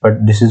up, but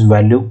this is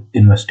value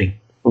investing,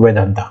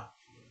 Vedanta.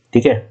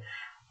 ठीक आहे,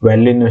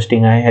 व्हॅल्यू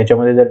इन्व्हेस्टिंग आहे.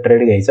 ह्याच्यामध्ये जर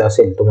ट्रेड घ्यायचा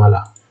असेल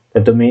तुम्हाला,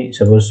 तर तुम्ही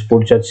सपोज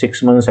पुढच्या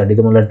 6 मंथसाठी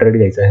तुम्हाला ट्रेड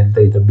घ्यायचा असेल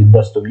तर इथं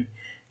बिंदास तुम्ही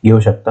घेऊ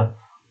शकता.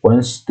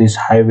 Once this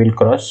high will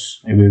cross,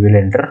 we will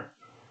enter.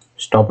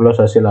 Stop loss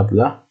असेल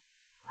आपला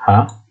हा,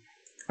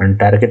 आणि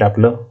टार्गेट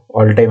आपलं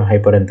ऑल टाईम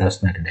हायपर्यंत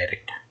असणार आहे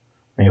डायरेक्ट.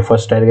 म्हणजे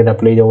फर्स्ट टार्गेट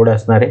आपलं जेवढं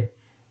असणार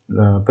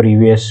आहे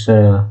प्रिव्हियस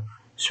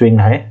स्विंग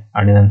आहे,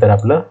 आणि नंतर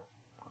आपलं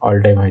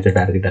ऑल टाइम हायचं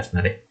टार्गेट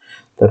असणार आहे.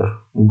 तर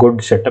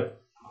good setup,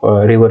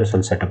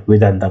 reversal setup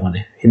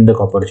वेदांतामध्ये. Hind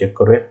copper check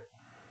करूया.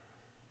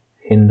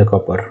 हिंद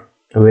कॉपर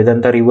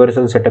वेदांता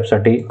रिव्हर्सल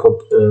सेटअपसाठी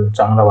खूप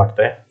चांगला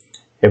वाटतोय.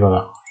 हे बघा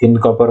हिंद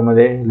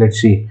कॉपरमध्ये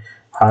लेट्स सी,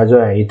 हा जो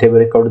आहे इथे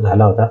ब्रेकआउट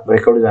झाला होता.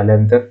 ब्रेकआउट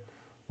झाल्यानंतर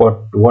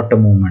what a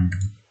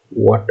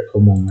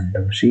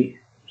momentum.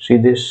 See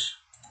this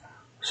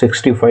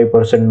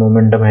 65%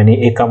 momentum ह्याने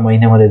एका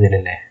महिन्यामध्ये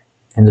दिलेलं आहे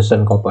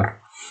Hindustan copper.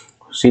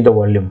 See the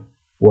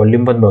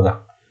volume पण बघा,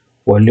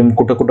 व्हॉल्यूम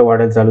कुठं कुठं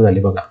वाढायला चालू झाली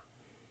बघा.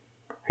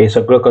 हे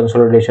सगळं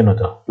कन्सोलिडेशन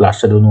होतं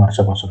लास्टच्या 2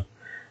 वर्षापासून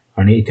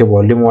आणि इथे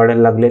व्हॉल्यूम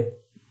वाढायला लागलेत,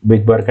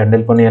 बिग बार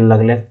कॅन्डल पण यायला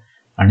लागल्यात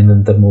आणि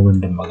नंतर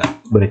मोमेंटम बघा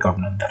ब्रेकआउट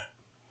नंतर.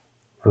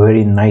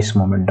 Very nice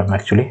momentum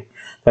actually.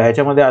 तर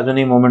ह्याच्यामध्ये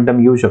अजूनही मोमेंटम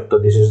येऊ शकतो.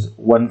 दिस is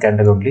 1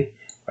 candle only.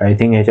 I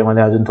think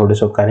ह्याच्यामध्ये अजून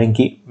थोडंसं, कारण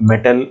की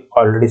मेटल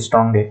ऑलरेडी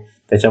स्ट्रॉंग आहे,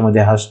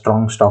 त्याच्यामध्ये हा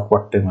स्ट्रॉंग स्टॉक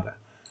वाटतोय मला.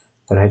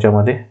 तर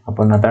ह्याच्यामध्ये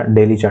आपण आता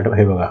डेली चार्ट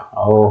हे बघा.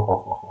 हो हो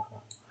हो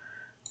हो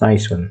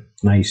नाईस वन,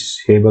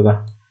 नाईस. हे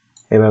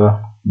बघा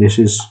दिस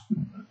इज,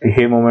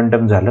 हे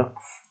मोमेंटम झालं.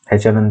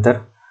 ह्याच्यानंतर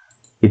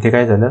इथे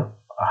काय झालं,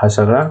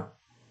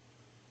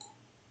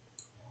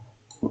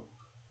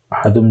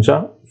 हा तुमचा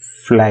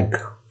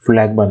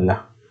फ्लॅग बनला.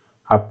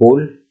 हा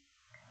पोल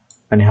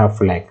आणि हा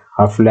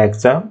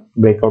फ्लॅगचा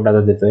ब्रेकआउट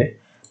आता देतोय.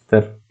 तर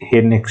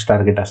हे नेक्स्ट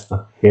टार्गेट असतं.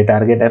 हे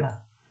टार्गेट आहे ना,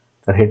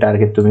 तर हे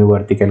टार्गेट तुम्ही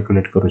वरती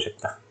कॅल्क्युलेट करू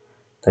शकता.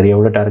 तर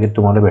एवढं टार्गेट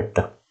तुम्हाला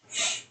भेटतं.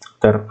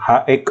 तर हा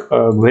एक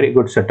व्हेरी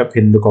गुड सेटअप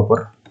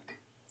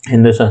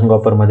हिंदुस्थान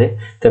कॉपरमध्ये.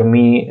 तर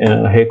मी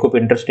हे खूप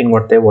इंटरेस्टिंग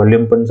वाटतंय.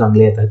 व्हॉल्यूम पण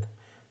चांगले येतात,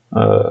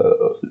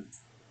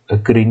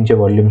 ग्रीनचे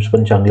व्हॉल्यूम्स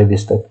पण चांगले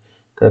दिसतात.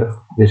 तर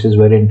दिस is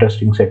very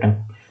interesting setup.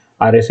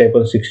 RSI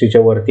पण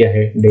 60च्या वरती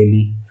आहे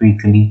daily,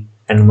 weekly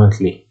and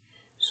monthly.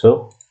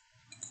 So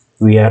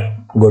we R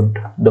good.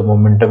 The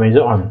momentum is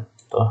on.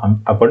 तर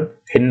आपण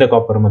हिंद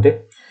कॉपरमध्ये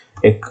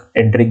एक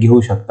एंट्री घेऊ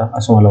शकता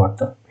असं मला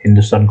वाटतं.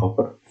 Hindustan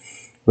copper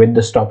with the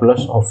stop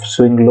loss of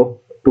swing low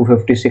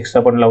 256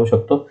 पण लावू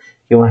शकतो,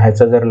 किंवा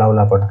ह्याचा जर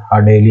लावला आपण, हा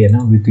डेली आहे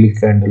ना, वीकली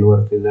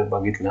कॅन्डलवरती जर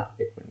बघितला,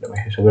 एक मिनिट मी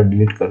हे सगळं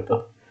डिलीट करतो.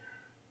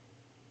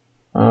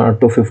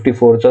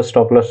 254चा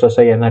स्टॉप लॉस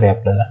तसा येणार आहे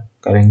आपल्याला,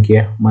 कारण की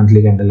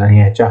मंथली कॅन्डल आणि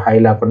ह्याच्या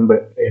हायला आपण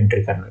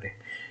एंट्री करणार आहे.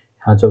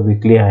 हा जो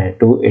वीकली आहे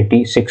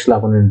 286ला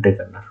आपण एंट्री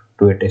करणार,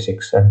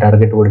 286 आणि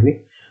टार्गेट वुड बी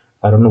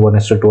अराउंड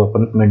 1:2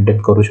 आपण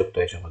मेंटेन करू शकतो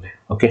याच्यामध्ये.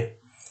 ओके,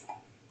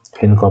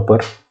 हिंद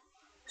कॉपर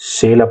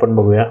सेल आपण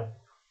बघूया.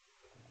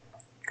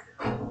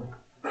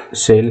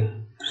 Sale,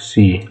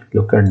 C,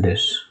 look at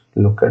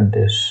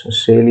this.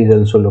 Sale is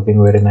also looking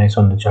very nice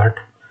on the chart.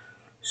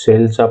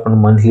 सेलचा आपण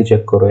मंथली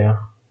चेक करूया.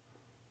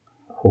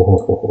 हो हो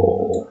हो हो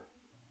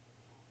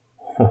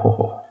हो हो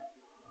हो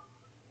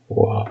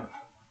वा,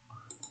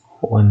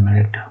 1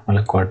 मिनिट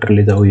मला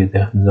क्वार्टरली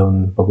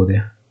जाऊन बघू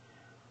द्या.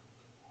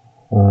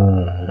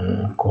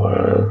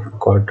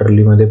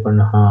 क्वार्टरलीमध्ये पण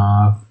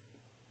हा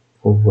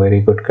खूप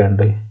very good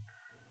candle.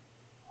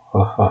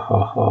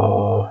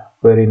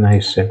 Very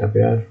nice setup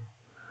यार.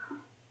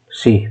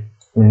 सी,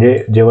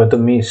 म्हणजे जेव्हा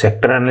तुम्ही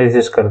सेक्टर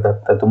अनालिसिस करतात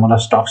तर तुम्हाला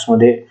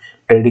स्टॉक्समध्ये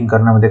ट्रेडिंग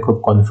करण्यामध्ये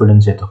खूप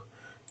कॉन्फिडन्स येतो.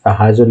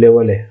 हा जो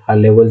लेवल आहे, हा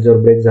लेवल जर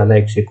ब्रेक झाला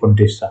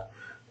 129चा,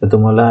 तर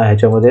तुम्हाला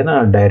ह्याच्यामध्ये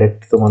ना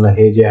डायरेक्ट तुम्हाला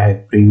हे जे आहे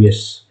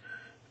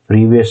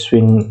प्रिव्हियस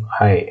स्विंग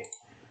आहे,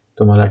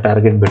 तुम्हाला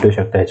टार्गेट भेटू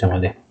शकतं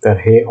ह्याच्यामध्ये. तर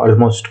हे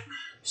ऑलमोस्ट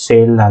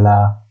सेल झाला,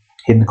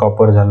 हिंद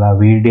कॉपर झाला,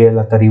 VDL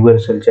आता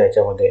रिव्हर्सलच्या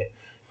ह्याच्यामध्ये.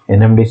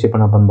 NMDC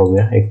पण आपण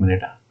बघूया, एक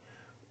मिनिट.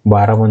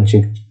 12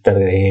 मंथची तर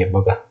हे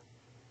बघा,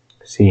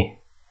 सी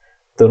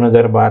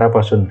 2012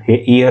 पासून हे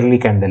इयरली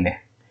कॅन्डल आहे.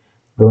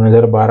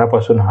 2012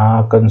 पासून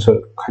हा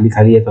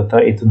खाली येत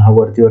होता, इथून हा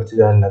वरती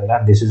जायला लागला.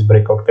 दिस इज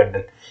ब्रेकआउट कॅन्डल.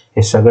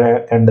 हे सगळ्या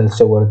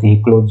कॅन्डल्सच्या वरती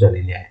ही क्लोज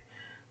झालेली आहे.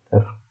 तर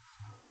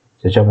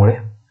त्याच्यामुळे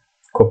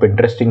खूप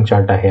इंटरेस्टिंग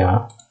चार्ट आहे हा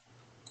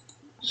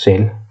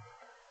सेल.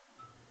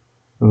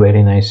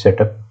 Very nice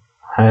setup.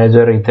 हा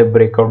जर इथे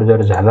ब्रेकआउट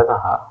जर झाला ना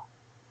हा,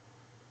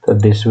 तर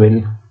दिस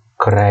will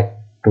crack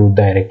to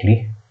directly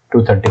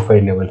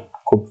 235 level.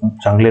 खूप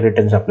चांगले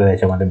रिटर्न्स आपल्याला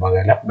याच्यामध्ये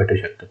बघायला भेटू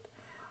शकतात.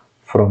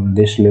 From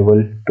this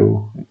level two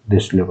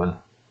this level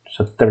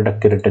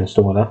 70% returns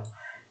तुम्हाला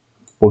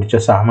पुढच्या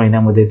 6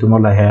 महिन्यामध्ये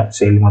तुम्हाला ह्या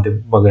सेलमध्ये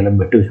बघायला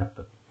भेटू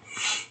शकतात.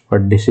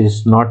 But this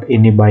is not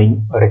any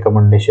buying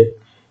recommendation.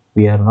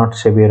 We R not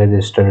SEBI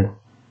registered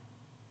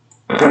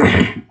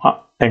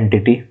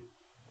entity.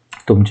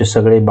 तुमचे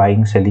सगळे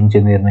बाईंग सेलिंगचे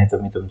निर्णय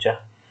तुम्ही तुमच्या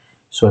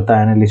स्वतः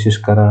ॲनालिसिस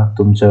करा.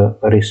 तुमचं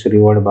रिस्क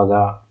रिवॉर्ड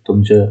बघा,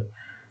 तुमचं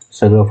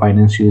सगळं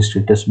फायनान्शियल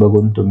स्टेटस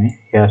बघून तुम्ही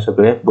ह्या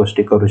सगळ्या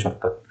गोष्टी करू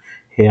शकतात.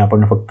 हे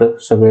आपण फक्त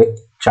सगळे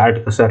चार्ट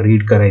कसा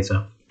रीड करायचा,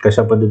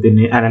 कशा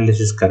पद्धतीने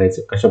ॲनालिसिस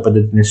करायचं, कशा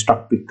पद्धतीने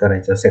स्टॉक पिक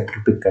करायचं, सेक्टर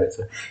पिक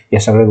करायचं, या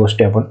सगळ्या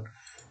गोष्टी आपण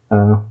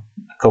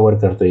कवर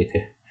करतो इथे.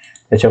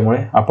 त्याच्यामुळे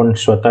आपण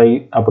स्वतःही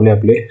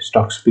आपले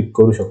स्टॉक्स पिक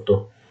करू शकतो.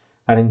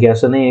 कारण की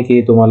असं नाही आहे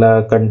की तुम्हाला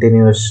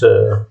कंटिन्युअस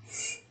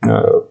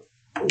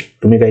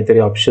तुम्ही काहीतरी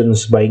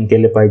ऑप्शन्स बाईंग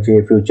केले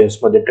पाहिजे,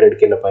 फ्युचर्समध्ये ट्रेड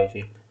केलं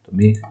पाहिजे.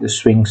 तुम्ही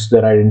स्विंग्स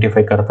जर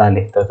आयडेंटिफाय करता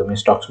आले तर तुम्ही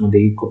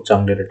स्टॉक्समध्येही खूप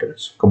चांगले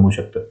रिटर्न्स कमवू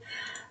शकता.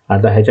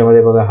 आता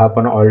ह्याच्यामध्ये बघा हा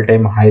पण ऑल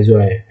टाइम हाय जो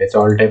आहे ह्याचा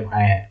ऑल टाइम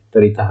हाय आहे,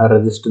 तर इथं हा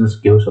रेजिस्टन्स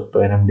घेऊ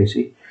शकतो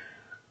NMDC.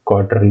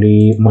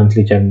 क्वार्टरली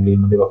मंथली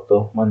चॅनलमध्ये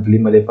बघतो,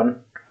 मंथलीमध्ये पण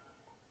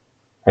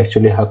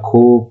ॲक्च्युली हा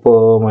खूप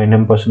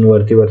महिन्यांपासून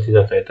वरती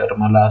जातो आहे, तर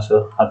मला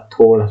असं हा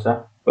थोडासा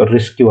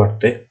रिस्की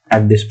वाटतोय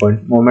ॲट दिस पॉईंट.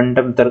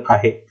 मोमेंटम तर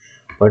आहे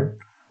पण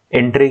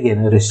एंट्री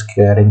घेणं रिस्क,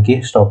 कारण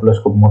की स्टॉप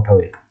लॉस खूप मोठा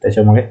होईल,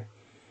 त्याच्यामुळे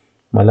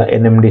मला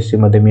NMDC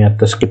मध्ये मी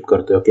आता स्किप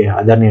करतोय. ओके,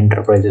 अदानी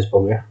एंटरप्राइजेस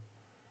बघूया.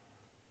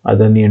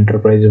 अदानी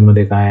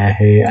एंटरप्राइजेसमध्ये काय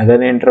आहे,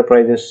 Adani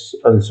enterprises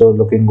also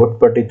looking good,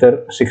 but इतर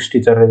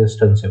 60चा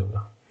रेजिस्टन्स आहे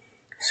बघा,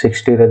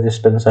 60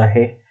 रेजिस्टन्स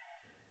आहे.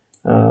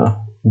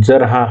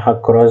 जर हा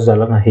क्रॉस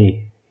झाला नाही,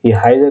 ही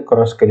हाय जर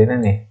क्रॉस केली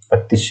नाही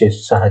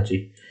 3206ची,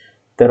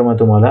 तर मग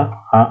तुम्हाला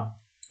हा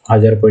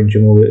 1000 पॉईंटची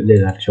मूव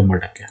देणार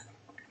 100%.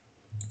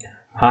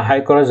 हा हाय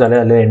क्रॉस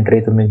झाल्या एंट्री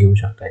तुम्ही घेऊ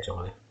शकता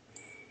याच्यामध्ये.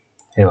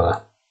 हे बघा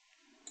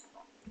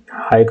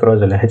हाय क्रॉस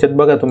झाला, ह्याच्यात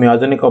बघा तुम्ही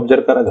अजून एक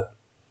ऑब्झर्व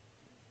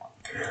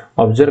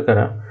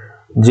करा,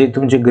 जे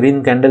तुमचे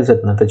ग्रीन कॅन्डल्स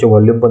आहेत ना त्याचे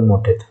व्हॉल्यूम पण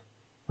मोठे आहेत.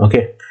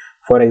 ओके,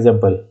 फॉर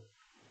एक्झाम्पल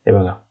हे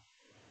बघा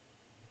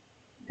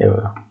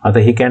आता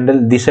ही कॅन्डल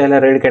दिसायला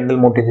रेड कॅन्डल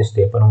मोठी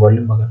दिसते, पण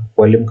व्हॉल्यूम बघा,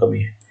 व्हॉल्यूम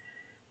कमी आहे.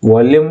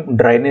 Volume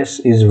dryness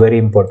is very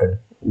important.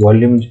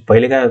 Volume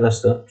पहिले काय होत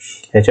असतं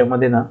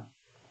ह्याच्यामध्ये ना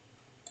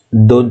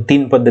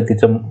 2-3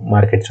 पद्धतीचं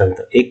मार्केट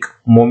चालतं. एक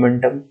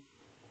मोमेंटम,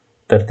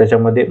 तर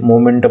त्याच्यामध्ये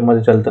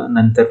मोमेंटममध्ये चालतं,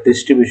 नंतर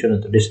डिस्ट्रीब्युशन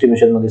होतं,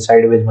 डिस्ट्रीब्युशनमध्ये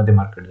साईडवेजमध्ये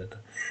मार्केट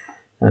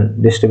जातं,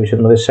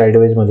 डिस्ट्रीब्युशनमध्ये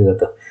साईडवेजमध्ये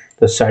जातं.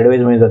 तर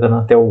साईडवेजमध्ये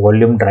जाताना तेव्हा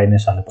व्हॉल्यूम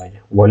ड्रायनेस आलं पाहिजे.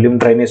 व्हॉल्यूम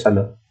ड्रायनेस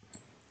आलं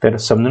तर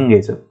समजून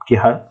घ्यायचं की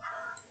हा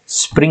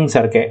स्प्रिंग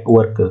सारखे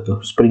वर्क करतो.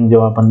 स्प्रिंग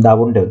जेव्हा आपण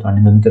दाबून ठेवतो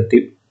आणि नंतर ती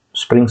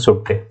स्प्रिंग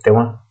सुटते,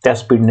 तेव्हा त्या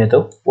स्पीडने तो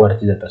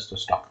वरती जात असतो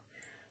स्टॉक.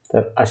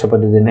 तर अशा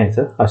पद्धतीने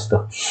याचं असतं.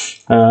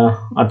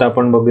 आता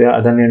आपण बघूया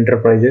अदानी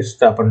एंटरप्राइजेस.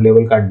 तर आपण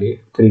लेवल काढली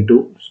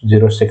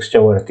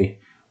 3206च्या वरती.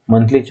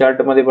 मंथली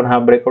चार्टमध्ये पण हा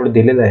ब्रेकआउट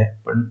दिलेला आहे,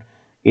 पण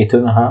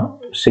इथून हा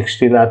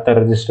 60ला आता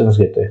रेजिस्टन्स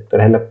घेतोय, तर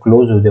ह्याला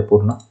क्लोज होऊ दे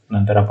पूर्ण,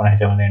 नंतर आपण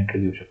ह्याच्यामध्ये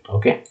एंट्री घेऊ शकतो.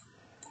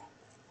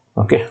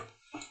 ओके,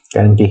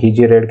 कारण की ही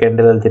जी रेड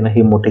कॅन्डल आली ना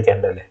ही मोठी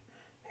कॅन्डल आहे,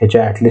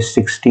 ह्याच्या at least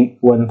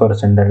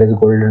 61%, that is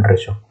golden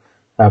ratio.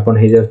 आपण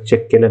हे जर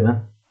चेक केलं ना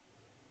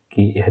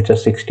की ह्याच्या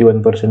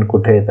 61%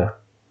 कुठे येतं,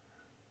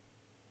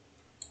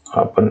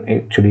 आपण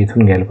ॲक्च्युली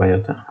इथून घ्यायला पाहिजे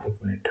होता. एक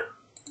minute,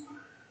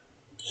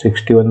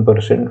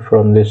 61%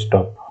 from this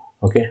top.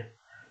 Okay,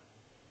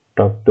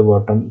 top to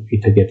bottom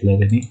इथं घेतलं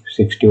त्यांनी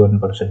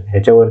 61%,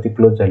 ह्याच्यावरती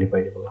क्लोज झाली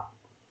पाहिजे बघा.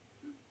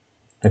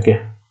 ओके,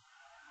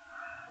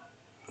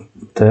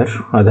 तर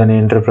अदानी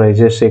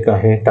एंटरप्राइजेस एक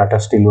आहे. टाटा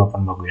स्टील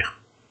आपण बघूया.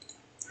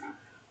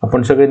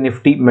 आपण सगळे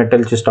निफ्टी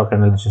मेटलचे स्टॉक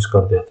अनालिसिस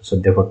करतोय आता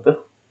सध्या फक्त.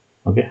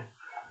 ओके,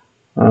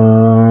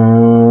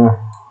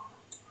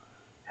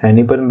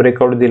 ह्यानी पण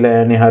ब्रेकआउट दिलाय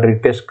आणि हा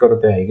रिटेस्ट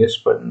करतोय आय गेस,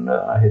 पण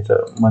ह्याचा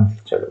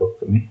मंथली चार्ट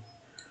बघतो मी.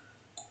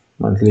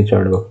 मंथली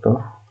चार्ट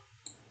बघतो.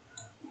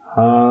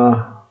 हा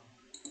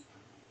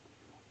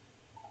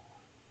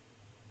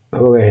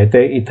बघा,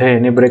 इथं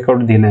ह्याने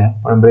ब्रेकआउट दिलाय,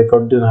 पण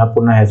ब्रेकआउट देऊन हा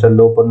पुन्हा ह्याचा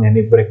लो पण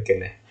ह्याने ब्रेक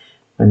केलाय,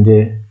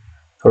 म्हणजे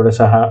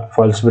थोडासा हा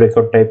फॉल्स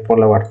ब्रेकआउट टाईप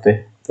मला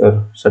वाटतंय. तर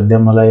सध्या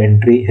मला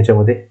एंट्री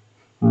ह्याच्यामध्ये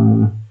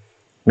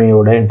मी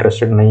एवढा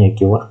इंटरेस्टेड नाही आहे,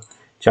 किंवा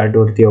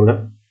चार्टवरती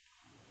एवढं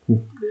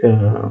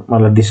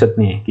मला दिसत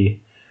नाही आहे की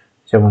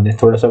ह्याच्यामध्ये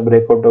थोडासा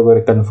ब्रेकआउट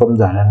वगैरे कन्फर्म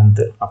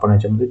झाल्यानंतर आपण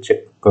ह्याच्यामध्ये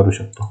चेक करू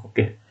शकतो.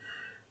 ओके,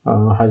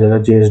 हा झाला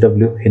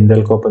JSW.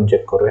 हिंदाल्को आपण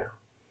चेक करूया.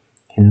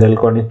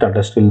 हिंदाल्को आणि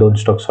टाटा स्टील 2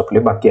 स्टॉक्स आपले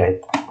बाकी आहेत.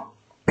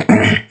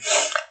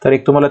 तर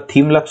एक तुम्हाला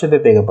थीम लक्षात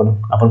येते का, पण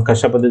आपण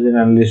कशा पद्धतीने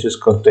अनालिसिस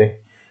करतोय,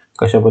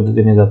 कशा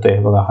पद्धतीने जातोय.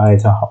 बघा, हा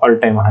याचा ऑल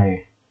टाइम हाय,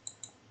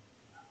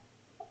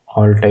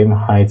 ऑल टाइम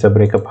हायचा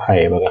ब्रेकअप हाय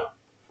आहे बघा,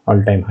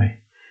 ऑल टाइम हाय.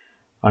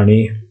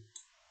 आणि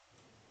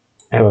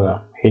हे बघा,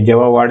 हे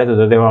जेव्हा वाढत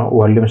होतं तेव्हा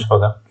व्हॉल्यूम्स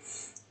बघा,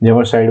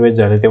 जेव्हा साईडवेज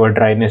झाले तेव्हा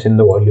ड्रायनेस इन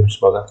द व्हॉल्यूम्स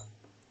बघा.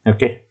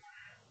 ओके,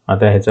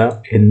 आता ह्याचा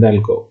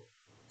हिंदाल्को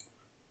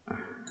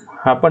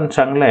हा पण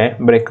चांगला आहे,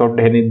 ब्रेकआउट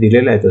ह्याने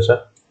दिलेला आहे, तसा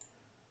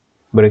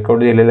ब्रेकआउट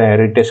दिलेला आहे,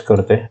 रिटेस्ट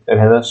करतोय. तर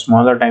ह्याचा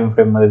स्मॉलर टाइम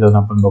फ्रेममध्ये जाऊन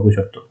आपण बघू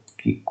शकतो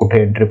की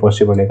कुठे एंट्री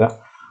पॉसिबल आहे का.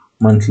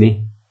 Monthly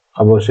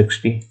above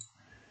 60,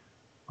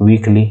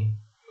 weekly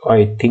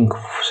I think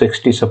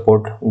 60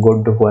 support,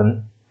 good 1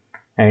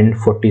 and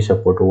 40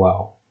 support.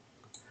 Wow,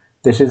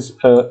 this is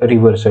a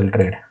reversal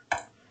trade,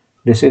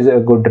 this is a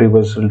good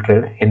reversal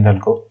trade.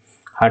 Hindalco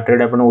हा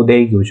ट्रेड आपण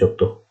उद्याही घेऊ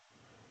शकतो.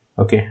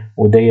 ओके,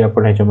 उद्याही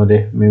आपण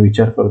ह्याच्यामध्ये मी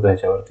विचार करतो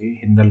ह्याच्यावरती.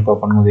 हिंदाल्को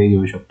आपण उद्याही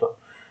घेऊ शकतो.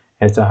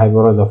 ह्याचा हाय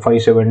बरोबर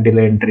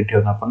 570ला एंट्री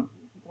ठेवून आपण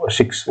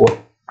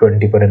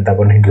 620पर्यंत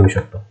आपण हे घेऊ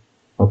शकतो.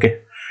 ओके,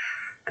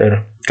 तर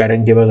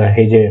कारण की बघा,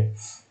 हे जे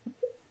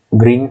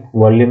ग्रीन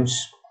व्हॉल्यूम्स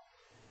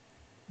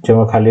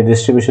जेव्हा खाली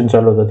डिस्ट्रीब्युशन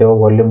चालू होतं तेव्हा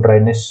व्हॉल्यूम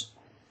ड्रायनेस,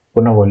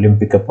 पुन्हा व्हॉल्यूम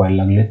पिकअप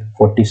व्हायला लागले.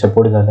 40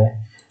 सपोर्ट झालाय,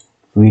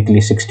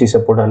 वीकली 60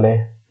 सपोर्ट आलाय,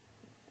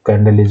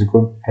 कॅन्डल इज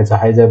गुड. ह्याचा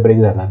हाय जर ब्रेक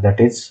झाला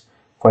दॅट इज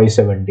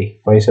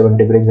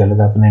 570 ब्रेक झालं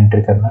तर आपण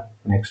एंट्री करणार.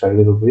 Next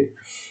target will be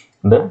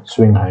the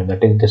swing high,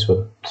 that is this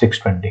one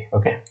 620.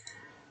 Okay,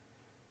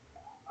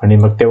 आणि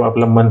मग तेव्हा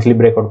आपला मंथली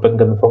ब्रेकआउट पण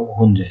कन्फर्म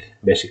होऊन जाईल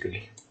basically.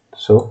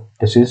 So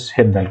this is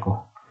Hindalco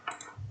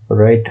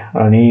right.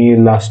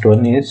 आणि last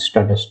one is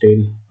Tata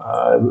steel.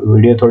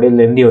 Video थोडे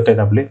लेंदी होत आहेत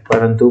आपले,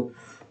 परंतु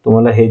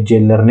तुम्हाला हे जे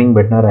लर्निंग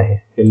भेटणार आहे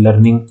हे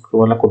लर्निंग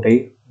तुम्हाला कुठेही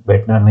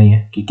भेटणार नाही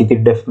आहे की किती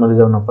डेप्थमध्ये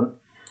जाऊन आपण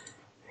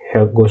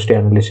ह्या गोष्टी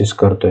ॲनालिसिस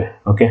करतोय.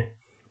 ओके.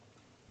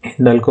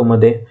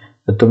 हिंदाल्कोमध्ये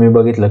जर तुम्ही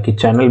बघितलं की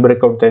चॅनल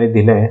ब्रेकआउट त्याने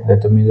दिलं आहे.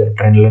 जर तुम्ही जर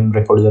ट्रेंड लाईन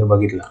ब्रेकआउट जर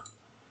बघितला,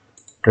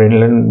 ट्रेंड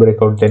लाईन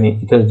ब्रेकआउट त्याने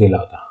इथंच दिला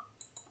होता.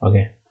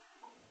 ओके.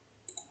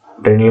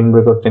 ट्रेंड लाईन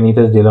ब्रेकआउट त्यांनी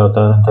इथंच दिला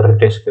होता, नंतर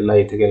टेस्ट केला,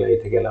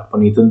 इथे केला,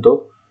 पण इथून तो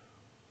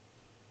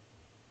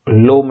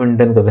लो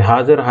मेंटेन करतो.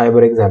 हा जर हाय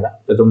ब्रेक झाला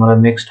तर तुम्हाला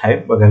नेक्स्ट हाय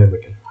बघायला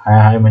भेटेल.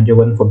 हाय म्हणजे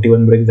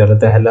 141 ब्रेक झाला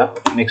तर ह्याला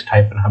नेक्स्ट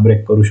हाय पण हा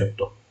ब्रेक करू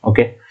शकतो.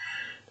 ओके.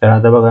 तर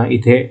आता बघा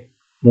इथे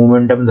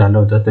मोमेंटम झालं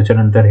होतं,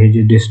 त्याच्यानंतर हे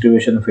जे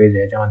डिस्ट्रीब्युशन फेज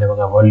आहे याच्यामध्ये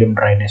बघा व्हॉल्यूम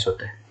ड्रायनेस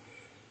होते.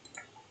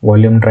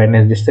 व्हॉल्यूम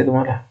ड्रायनेस दिसते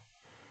तुम्हाला,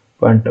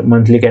 पण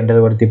मंथली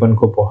कॅन्डलवरती पण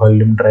खूप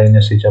व्हॉल्यूम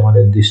ड्रायनेस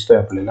याच्यामध्ये दिसतोय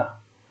आपल्याला.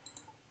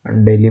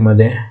 आणि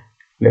डेलीमध्ये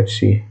लेट्स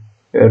सी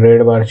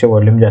रेड बारचे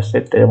व्हॉल्यूम जास्त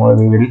आहेत त्याच्यामुळे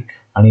वी विल,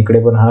 आणि इकडे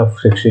पण हा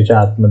 60च्या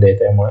आतमध्ये आहे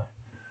त्यामुळे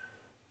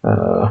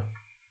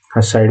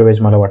हा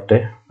साईडवेज मला वाटतंय.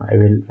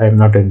 I am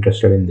not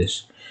interested in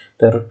this.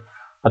 तर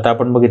आता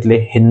आपण बघितले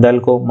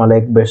हिंदाल्को मला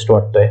एक बेस्ट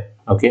वाटतोय.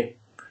 ओके.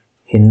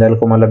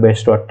 हिंदाल्को मला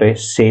बेस्ट वाटतोय.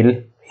 सेल,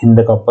 हिंद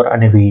कॉपर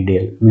आणि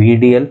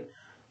व्हीडीएल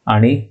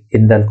आणि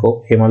हिंदाल्को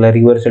हे मला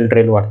रिव्हर्सल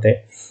ट्रेड वाटतंय,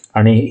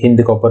 आणि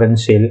हिंद कॉपर आणि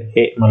सेल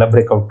हे मला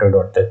ब्रेकआउट ट्रेड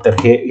वाटतंय. तर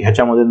हे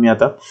ह्याच्यामधून मी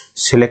आता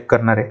सिलेक्ट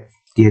करणार आहे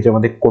की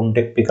ह्याच्यामध्ये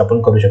कोणते पिक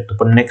आपण करू शकतो.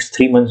 पण नेक्स्ट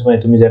 3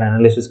 मंथ्समध्ये तुम्ही जर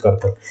ॲनालिसिस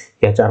करताल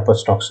या 4-5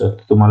 स्टॉक्सचं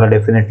तर तुम्हाला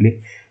डेफिनेटली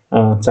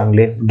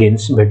चांगले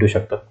गेन्स भेटू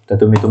शकतात. तर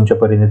तुम्ही तुमच्या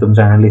परीने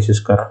तुमचं ॲनालिसिस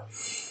करा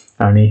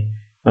आणि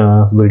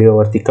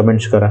व्हिडिओवरती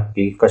कमेंट्स करा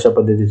की कशा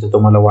पद्धतीचा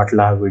तुम्हाला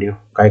वाटला हा व्हिडिओ,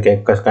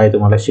 काय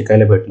तुम्हाला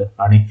शिकायला भेटलं,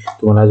 आणि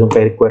तुम्हाला अजून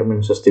काही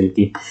रिक्वायरमेंट्स असतील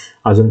की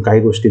अजून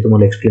काही गोष्टी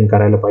तुम्हाला एक्सप्लेन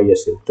करायला पाहिजे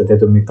असतील तर ते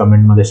तुम्ही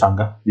कमेंटमध्ये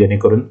सांगा,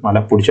 जेणेकरून मला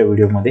पुढच्या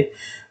व्हिडिओमध्ये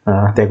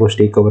त्या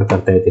गोष्टी कव्हर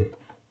करता येतील.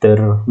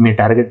 तर मी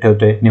टार्गेट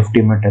ठेवतोय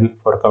Nifty metal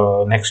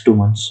for next 2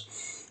 months.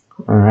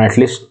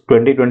 At least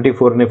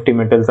 2024 Nifty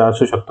मेटलचा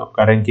असू शकतो,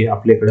 कारण की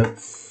आपल्याकडं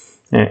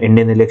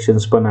इंडियन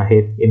इलेक्शन्स पण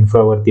आहेत,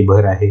 इन्फ्रावरती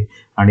भर आहे,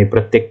 आणि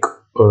प्रत्येक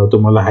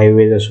तुम्हाला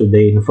हायवेज असू दे,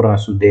 इन्फ्रा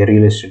असू दे,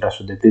 रिअल इस्टेट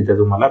असू दे, तिथे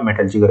तुम्हाला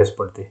मेटलची गरज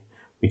पडते,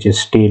 which is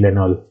steel and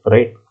all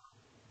right.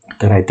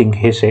 तर आय थिंक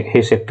हे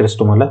सेक्टर्स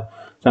तुम्हाला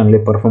चांगले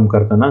परफॉर्म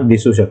करताना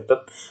दिसू शकतात.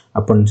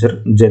 आपण जर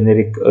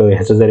जेनेरिक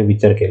ह्याचा जरी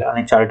विचार केला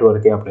आणि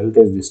चार्टवरती आपल्याला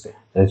तेच दिसते,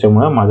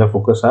 त्याच्यामुळं माझा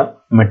फोकस हा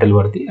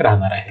मेटलवरती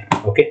राहणार आहे.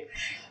 ओके.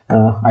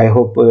 आय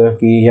होप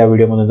की या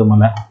व्हिडिओमध्ये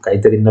तुम्हाला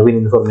काहीतरी नवीन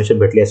इन्फॉर्मेशन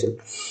भेटली असेल.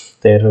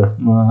 तर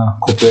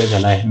खूप वेळ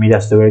झाला आहे, मी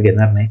जास्त वेळ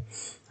घेणार नाही.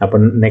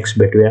 आपण नेक्स्ट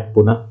भेटूया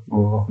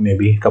पुन्हा मे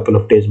बी कपल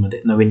ऑफ डेजमध्ये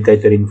नवीन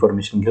काहीतरी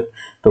इन्फॉर्मेशन घेऊन.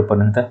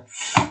 तोपर्यंत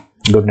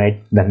गुड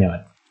नाईट. धन्यवाद.